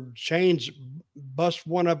guys or bust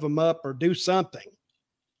one of them up or do something.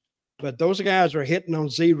 But those guys are hitting on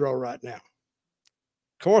zero right now.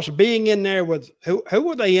 Of course, being in there with who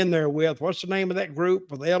were they in there with? What's the name of that group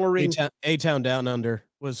with Ellery? A-Town Down Under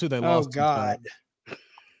was who they lost. Oh God.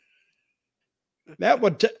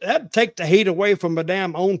 That'd take the heat away from a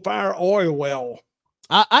damn on fire oil well.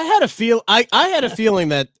 I had a feeling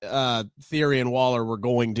that Theory and Waller were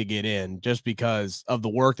going to get in just because of the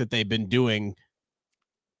work that they've been doing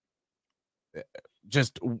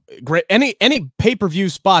just great. Any pay-per-view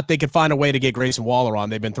spot they could find a way to get Grayson Waller on,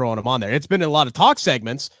 they've been throwing him on there. It's been a lot of talk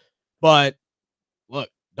segments, but look,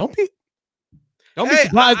 don't be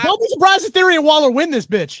surprised. Don't be surprised if Theory and Waller win this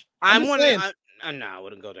bitch. No, I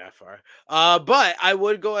wouldn't go that far. But I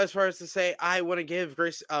would go as far as to say I want to give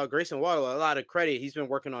Grayson Waller a lot of credit. He's been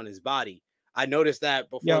working on his body. I noticed that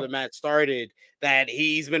before the match started that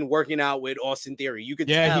he's been working out with Austin Theory. You could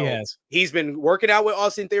tell he's been working out with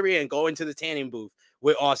Austin Theory and going to the tanning booth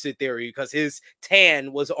with Austin Theory because his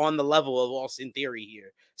tan was on the level of Austin Theory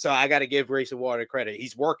here. So I got to give Grayson Waller credit.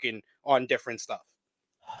 He's working on different stuff.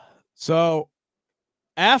 So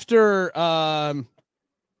after Karrion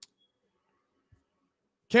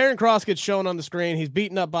Kross gets shown on the screen, he's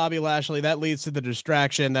beating up Bobby Lashley. That leads to the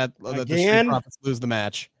distraction that the Street Profits lose the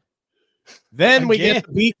match. Then we get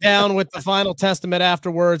beat down with the final testament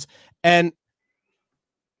afterwards. And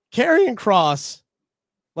Karrion Kross,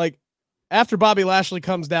 like, after Bobby Lashley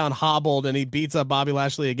comes down hobbled and he beats up Bobby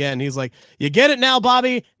Lashley again, he's like, you get it now,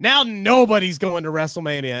 Bobby? Now nobody's going to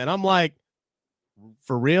WrestleMania. And I'm like,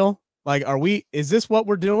 for real? Like, is this what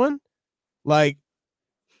we're doing? Like,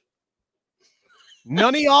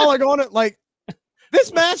 none of y'all are going to, like,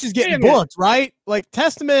 this match is getting booked, right? Like,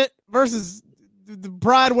 Testament versus the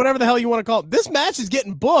Pride, whatever the hell you want to call it. This match is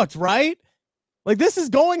getting booked, right? Like, this is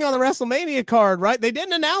going on the WrestleMania card, right? They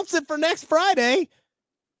didn't announce it for next Friday.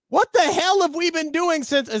 What the hell have we been doing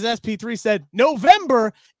since, as SP3 said,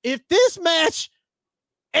 November, if this match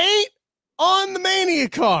ain't on the Mania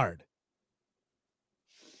card?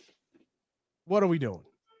 What are we doing?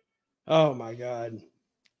 Oh, my God.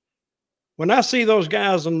 When I see those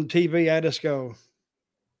guys on TV, I just go,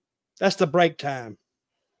 that's the break time.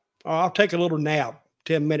 Oh, I'll take a little nap,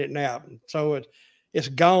 10-minute nap. So it's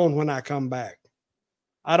gone when I come back.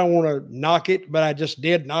 I don't want to knock it, but I just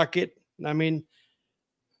did knock it. I mean,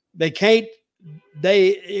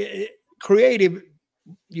 creative,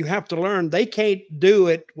 you have to learn, they can't do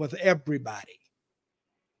it with everybody.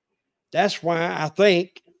 That's why I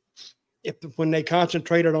think when they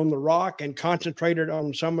concentrated on The Rock and concentrated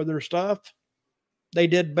on some of their stuff, they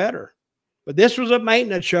did better. But this was a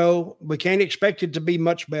maintenance show. We can't expect it to be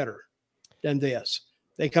much better than this.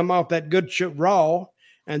 They come off that good Raw,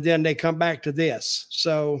 and then they come back to this.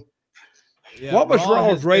 So what was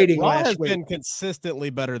Raw's rating last week? Raw has been consistently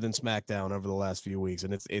better than SmackDown over the last few weeks,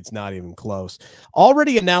 and it's not even close.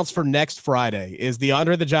 Already announced for next Friday is the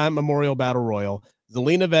Andre the Giant Memorial Battle Royal,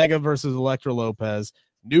 Zelina Vega versus Elektra Lopez,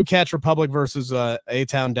 New Catch Republic versus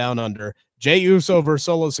A-Town Down Under, Jey Uso versus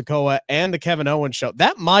Solo Sikoa, and the Kevin Owens show.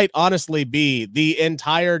 That might honestly be the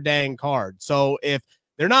entire dang card. So if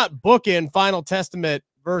they're not booking Final Testament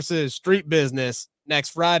versus Street Business next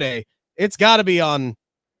Friday, it's got to be one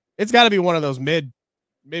of those mid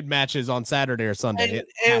matches on Saturday or Sunday.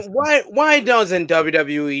 And why doesn't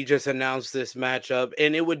WWE just announce this matchup?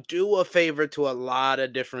 And it would do a favor to a lot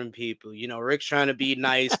of different people. You know, Rick's trying to be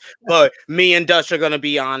nice, but me and Dutch are going to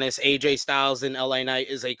be honest. AJ Styles and LA Knight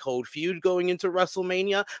is a cold feud going into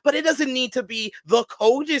WrestleMania, but it doesn't need to be the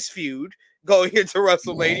coldest feud going into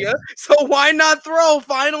WrestleMania. So why not throw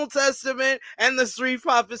Final Testament and the Street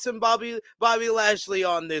Profits and Bobby Lashley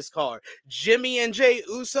on this card? Jimmy and Jey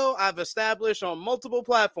Uso, I've established on multiple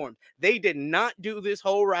platforms, they did not do this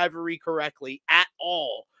whole rivalry correctly at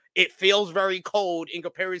all. It feels very cold in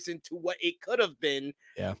comparison to what it could have been.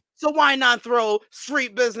 Yeah. So why not throw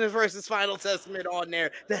Street Business versus Final Testament on there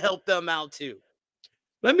to help them out too?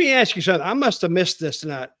 Let me ask you something. I must have missed this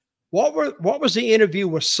tonight. What was the interview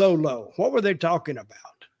with Solo? What were they talking about?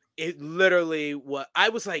 It literally what I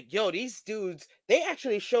was like, yo, these dudes, they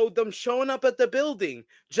actually showed them showing up at the building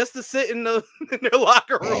just to sit in their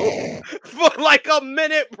locker room for like a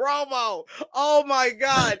minute promo. Oh my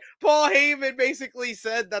God. Paul Heyman basically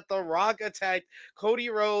said that The Rock attacked Cody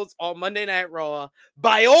Rhodes on Monday Night Raw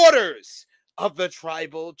by orders of the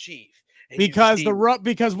Tribal Chief.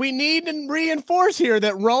 Because we need to reinforce here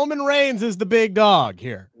that Roman Reigns is the big dog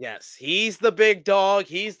here. Yes, he's the big dog.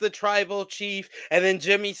 He's the Tribal Chief. And then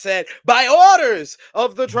Jimmy said, by orders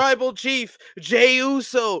of the Tribal Chief, Jey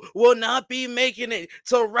Uso will not be making it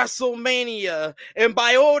to WrestleMania. And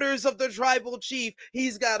by orders of the Tribal Chief,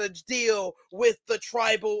 he's got to deal with the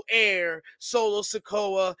Tribal Heir, Solo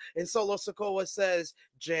Sikoa. And Solo Sikoa says,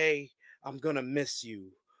 Jey, I'm going to miss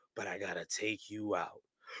you, but I got to take you out.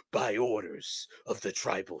 By orders of the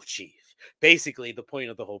Tribal Chief. Basically, the point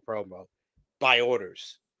of the whole promo, by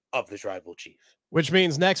orders of the Tribal Chief. Which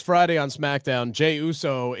means next Friday on SmackDown, Jey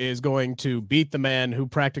Uso is going to beat the man who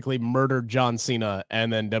practically murdered John Cena,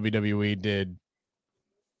 and then WWE did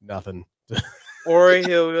nothing. Or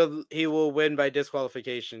he will win by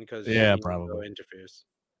disqualification because probably interferes.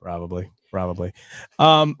 Probably.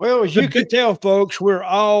 Well, as you can tell, folks, we're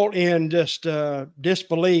all in just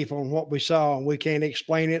disbelief on what we saw, and we can't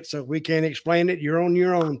explain it. So if we can't explain it, you're on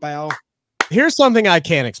your own, pal. Here's something I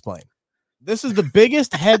can't explain. This is the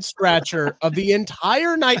biggest head scratcher of the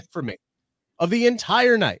entire night for me. Of the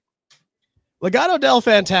entire night. Legado del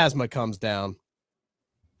Fantasma comes down.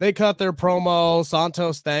 They cut their promo.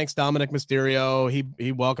 Santos thanks Dominic Mysterio.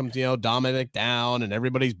 He welcomes, Dominic down, and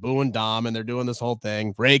everybody's booing Dom, and they're doing this whole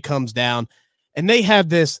thing. Ray comes down, and they have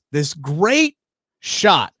this great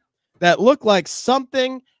shot that looked like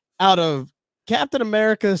something out of Captain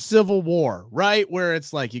America Civil War, right? Where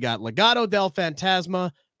it's like you got Legado del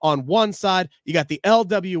Fantasma on one side, you got the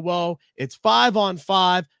LWO. It's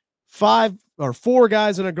 5-on-5, 4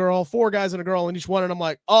 guys and a girl in each one, and I'm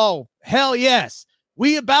like, oh hell yes.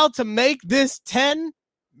 We about to make this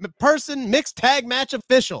 10-person mixed tag match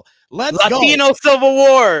official. Let's go. Latino Civil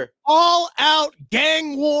War. All out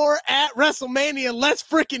gang war at WrestleMania. Let's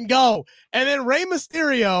freaking go. And then Rey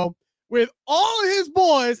Mysterio, with all his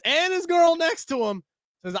boys and his girl next to him,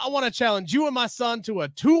 says, I want to challenge you and my son to a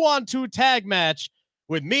 2-on-2 tag match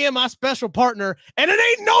with me and my special partner. And it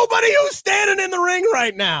ain't nobody who's standing in the ring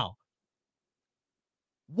right now.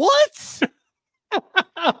 What?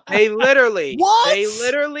 They literally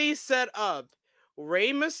set up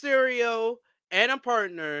Rey Mysterio and a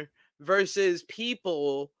partner versus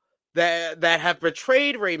people that have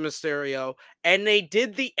betrayed Rey Mysterio, and they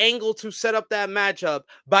did the angle to set up that matchup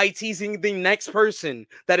by teasing the next person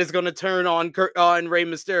that is going to turn on Rey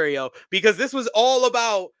Mysterio, because this was all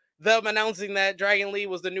about them announcing that Dragon Lee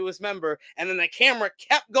was the newest member, and then the camera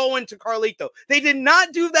kept going to Carlito. They did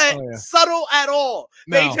not do that subtle at all.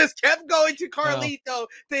 No. They just kept going to Carlito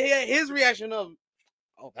to hear his reaction of,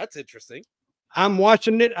 oh, that's interesting. I'm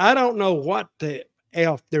watching it. I don't know what the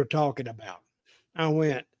F they're talking about. I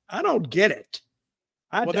went, I don't get it.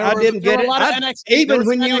 I didn't get it. Even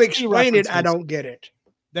when you explain it, I don't get it.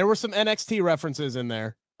 There were some NXT references in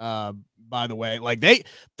there, by the way. Like they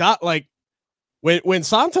thought, like, When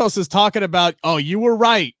Santos is talking about, oh, you were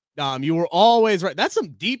right, you were always right. That's some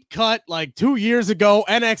deep cut, like 2 years ago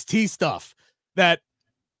NXT stuff that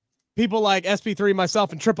people like SP3,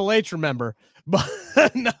 myself, and Triple H remember, but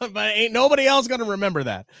ain't nobody else gonna remember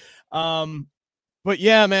that. But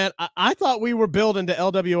yeah, man, I thought we were building to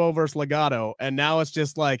LWO versus Legado, and now it's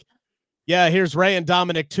just like, yeah, here's Ray and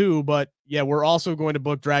Dominic too, but yeah, we're also going to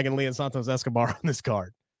book Dragon Lee and Santos Escobar on this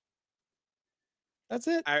card. That's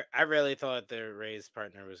it. I really thought the Ray's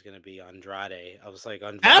partner was going to be Andrade. I was like,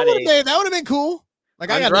 Andrade. That would have been cool. Like,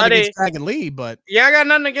 Andrade, I got nothing against Dragon Lee, but yeah, I got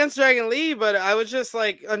nothing against Dragon Lee, but I was just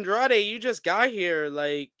like, Andrade, you just got here.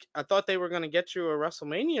 Like, I thought they were going to get you a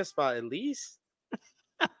WrestleMania spot at least.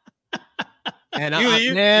 And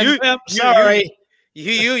sorry.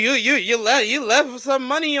 You left some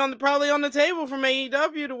money probably on the table from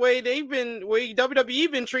AEW. The way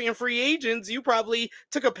WWE been treating free agents, you probably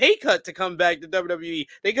took a pay cut to come back to WWE.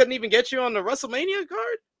 They couldn't even get you on the WrestleMania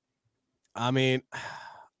card. I mean,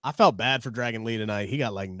 I felt bad for Dragon Lee tonight. He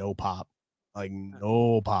got like no pop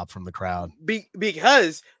from the crowd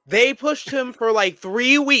because they pushed him for like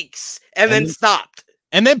 3 weeks and then stopped,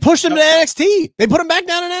 and then pushed him to NXT. They put him back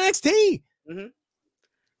down in NXT. Mm-hmm.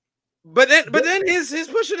 But then his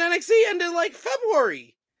push in NXT ended like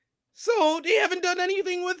February, so they haven't done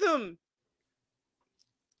anything with him.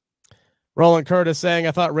 Roland Curtis saying,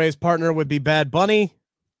 "I thought Ray's partner would be Bad Bunny.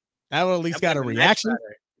 That would at least got a reaction.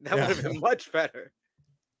 That would have been much better."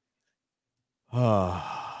 Oh,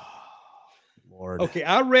 Lord. Okay,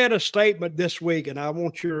 I read a statement this week, and I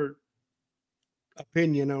want your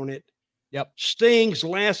opinion on it. Yep. Sting's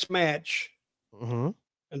last match, and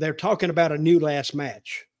they're talking about a new last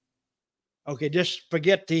match. Okay, just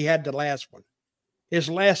forget he had the last one. His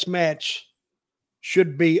last match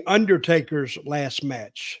should be Undertaker's last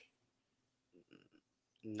match.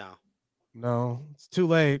 No, it's too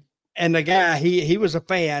late. And the guy, he was a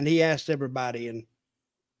fan. He asked everybody, and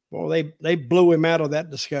well, they blew him out of that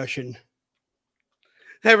discussion.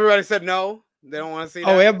 Everybody said no. They don't want to see that.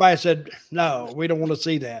 Oh, everybody said no. We don't want to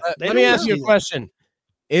see that. Let me ask you a question.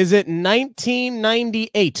 Is it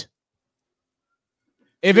 1998?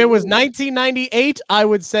 If it was 1998, I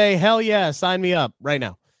would say, hell yeah, sign me up right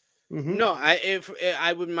now. Mm-hmm. No,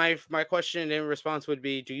 my question in response would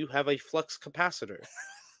be, do you have a flux capacitor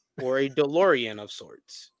or a DeLorean of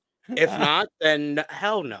sorts? If not, then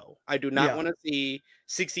hell no. I do not want to see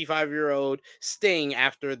 65-year-old Sting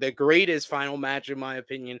after the greatest final match, in my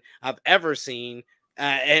opinion, I've ever seen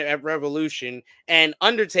at Revolution, and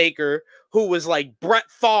Undertaker, who was like Brett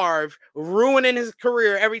Favre, ruining his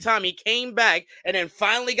career every time he came back, and then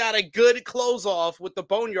finally got a good close off with the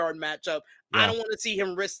Boneyard matchup. I don't want to see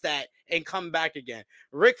him risk that and come back again.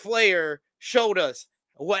 Ric Flair showed us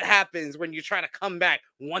what happens when you try to come back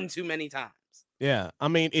one too many times. Yeah, I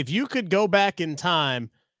mean, if you could go back in time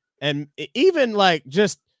and even like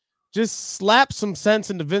just slap some sense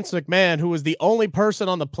into Vince McMahon, who was the only person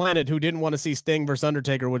on the planet who didn't want to see Sting versus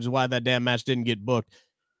Undertaker, which is why that damn match didn't get booked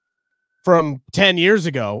from 10 years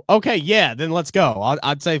ago. Okay, yeah, then let's go.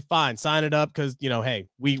 I'd say fine, sign it up, because, you know, hey,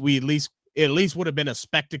 we at least would have been a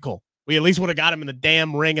spectacle. We at least would have got him in the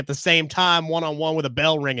damn ring at the same time, one-on-one with a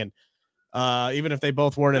bell ringing. Even if they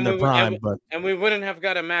both weren't in their prime. And we wouldn't have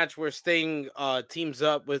got a match where Sting teams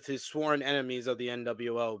up with his sworn enemies of the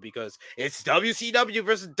NWO, because it's WCW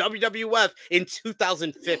versus WWF in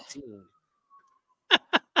 2015.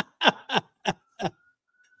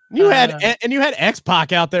 You had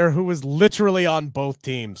X-Pac out there who was literally on both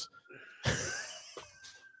teams.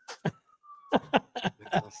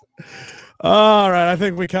 All right, I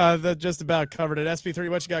think we kind of just about covered it. SP3,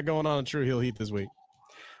 what you got going on in True Heel Heat this week?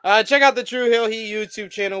 Check out the True Heel Heat YouTube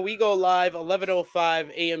channel. We go live 11:05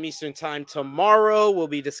 a.m. Eastern Time tomorrow. We'll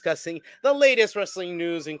be discussing the latest wrestling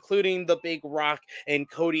news, including the Big Rock and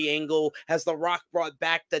Cody Angle. Has The Rock brought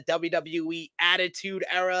back the WWE Attitude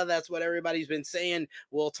Era? That's what everybody's been saying.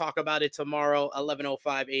 We'll talk about it tomorrow,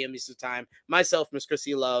 11:05 a.m. Eastern Time. Myself, Miss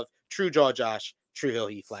Chrissy Love, True Jaw Josh, True Heel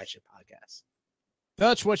Heat Flagship Podcast.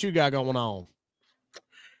 Dutch, what you got going on?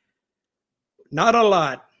 Not a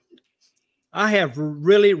lot. I have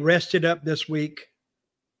really rested up this week.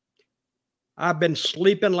 I've been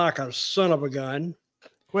sleeping like a son of a gun.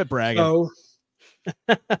 Quit bragging.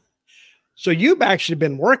 So you've actually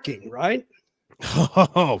been working, right?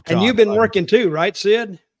 Oh, God, and you've been working too, right,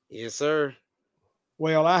 Sid? Yes, sir.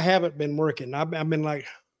 Well, I haven't been working. I've been like,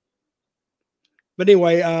 but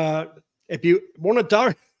anyway, if you want to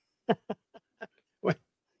talk, wait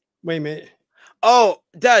a minute. Oh,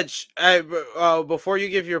 Dutch, before you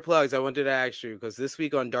give your plugs, I wanted to ask you, because this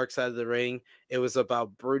week on Dark Side of the Ring, it was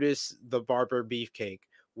about Brutus the Barber Beefcake.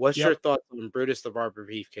 What's your thoughts on Brutus the Barber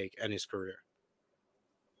Beefcake and his career?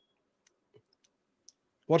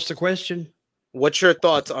 What's the question? What's your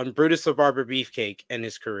thoughts on Brutus the Barber Beefcake and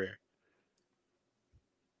his career?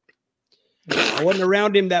 I wasn't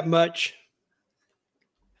around him that much.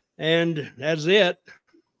 And that's it.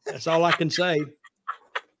 That's all I can say.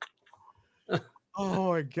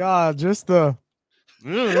 Oh my God, just the he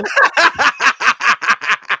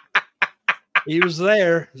was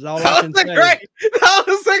there. Is all I can say. That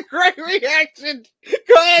was a great reaction.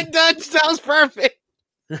 Go ahead, Dutch. That was perfect.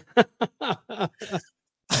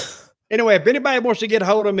 Anyway, if anybody wants to get a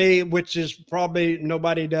hold of me, which is probably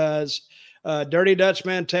nobody does, Dirty Dutch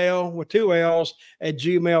Mantell with 2 L's at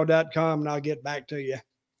gmail.com, and I'll get back to you.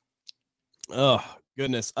 Oh,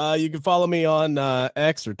 goodness. You can follow me on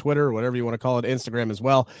X or Twitter or whatever you want to call it, Instagram as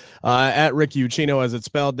well, at Rick Ucchino, as it's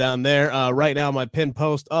spelled down there. Right now, my pinned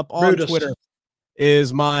post up on Twitter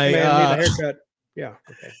is my haircut. Yeah.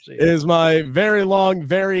 Okay. Is my very long,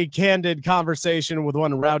 very candid conversation with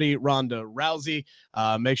one Rowdy Ronda Rousey.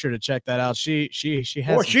 Make sure to check that out. She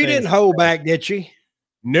has. Well, she didn't hold back, did she?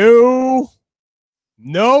 No.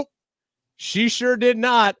 Nope. She sure did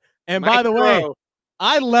not. And by the way,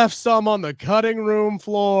 I left some on the cutting room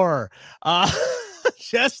floor.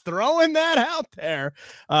 Just throwing that out there.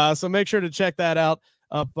 So make sure to check that out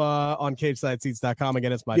up on CageSideSeats.com.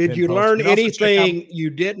 Again, it's my. Did you learn anything you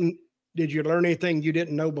didn't? Did you learn anything you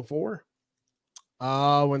didn't know before?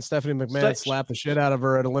 When Stephanie McMahon slapped the shit out of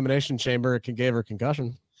her at Elimination Chamber, it gave her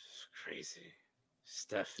concussion. Crazy.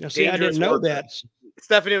 Steph. See, I didn't know that.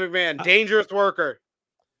 Stephanie McMahon, dangerous worker.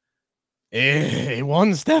 It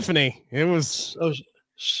wasn't Stephanie. It was.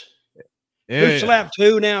 Who slapped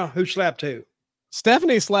who now? Who slapped who?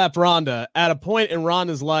 Stephanie slapped Ronda at a point in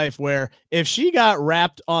Ronda's life where if she got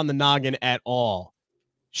wrapped on the noggin at all,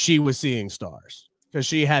 she was seeing stars, because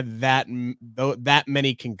she had that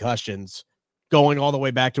many concussions going all the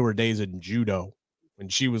way back to her days in judo when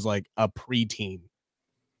she was like a preteen.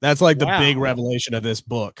 That's like the big revelation of this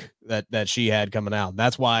book that she had coming out.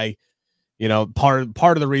 That's why, you know, part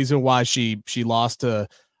of the reason why she lost to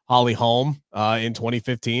Holly Holm in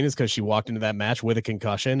 2015 is because she walked into that match with a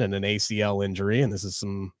concussion and an ACL injury. And this is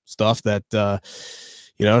some stuff that,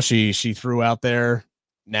 you know, she threw out there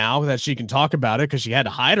now that she can talk about it, because she had to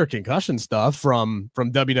hide her concussion stuff from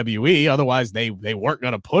WWE. Otherwise, they weren't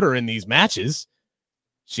going to put her in these matches.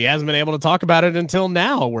 She hasn't been able to talk about it until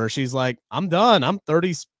now, where she's like, I'm done. I'm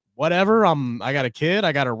 30, whatever. I got a kid.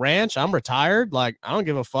 I got a ranch. I'm retired. Like, I don't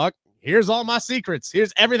give a fuck. Here's all my secrets.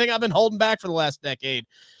 Here's everything I've been holding back for the last decade.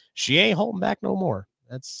 She ain't holding back no more.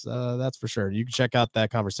 That's for sure. You can check out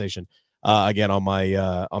that conversation again on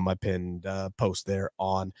my pinned post there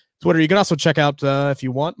on Twitter. You can also check out, if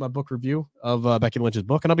you want, my book review of Becky Lynch's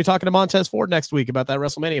book, and I'll be talking to Montez Ford next week about that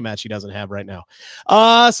WrestleMania match he doesn't have right now.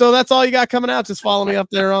 So that's all you got coming out. Just follow me up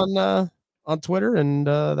there on Twitter, and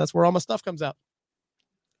that's where all my stuff comes out.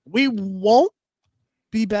 We won't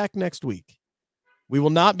be back next week. We will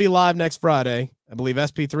not be live next Friday. I believe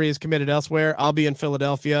SP3 is committed elsewhere. I'll be in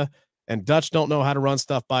Philadelphia, and Dutch don't know how to run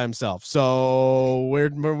stuff by himself. So we're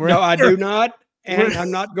no, I do not, and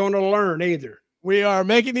I'm not going to learn either. We are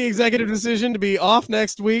making the executive decision to be off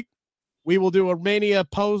next week. We will do a Mania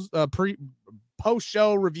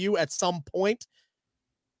post-show review at some point,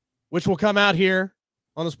 which will come out here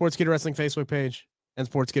on the Sportskeeda Wrestling Facebook page and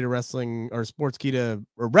Sportskeeda Wrestling or Sportskeeda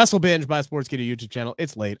or Wrestle Binge by Sportskeeda YouTube channel.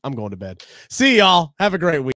 It's late. I'm going to bed. See y'all. Have a great week.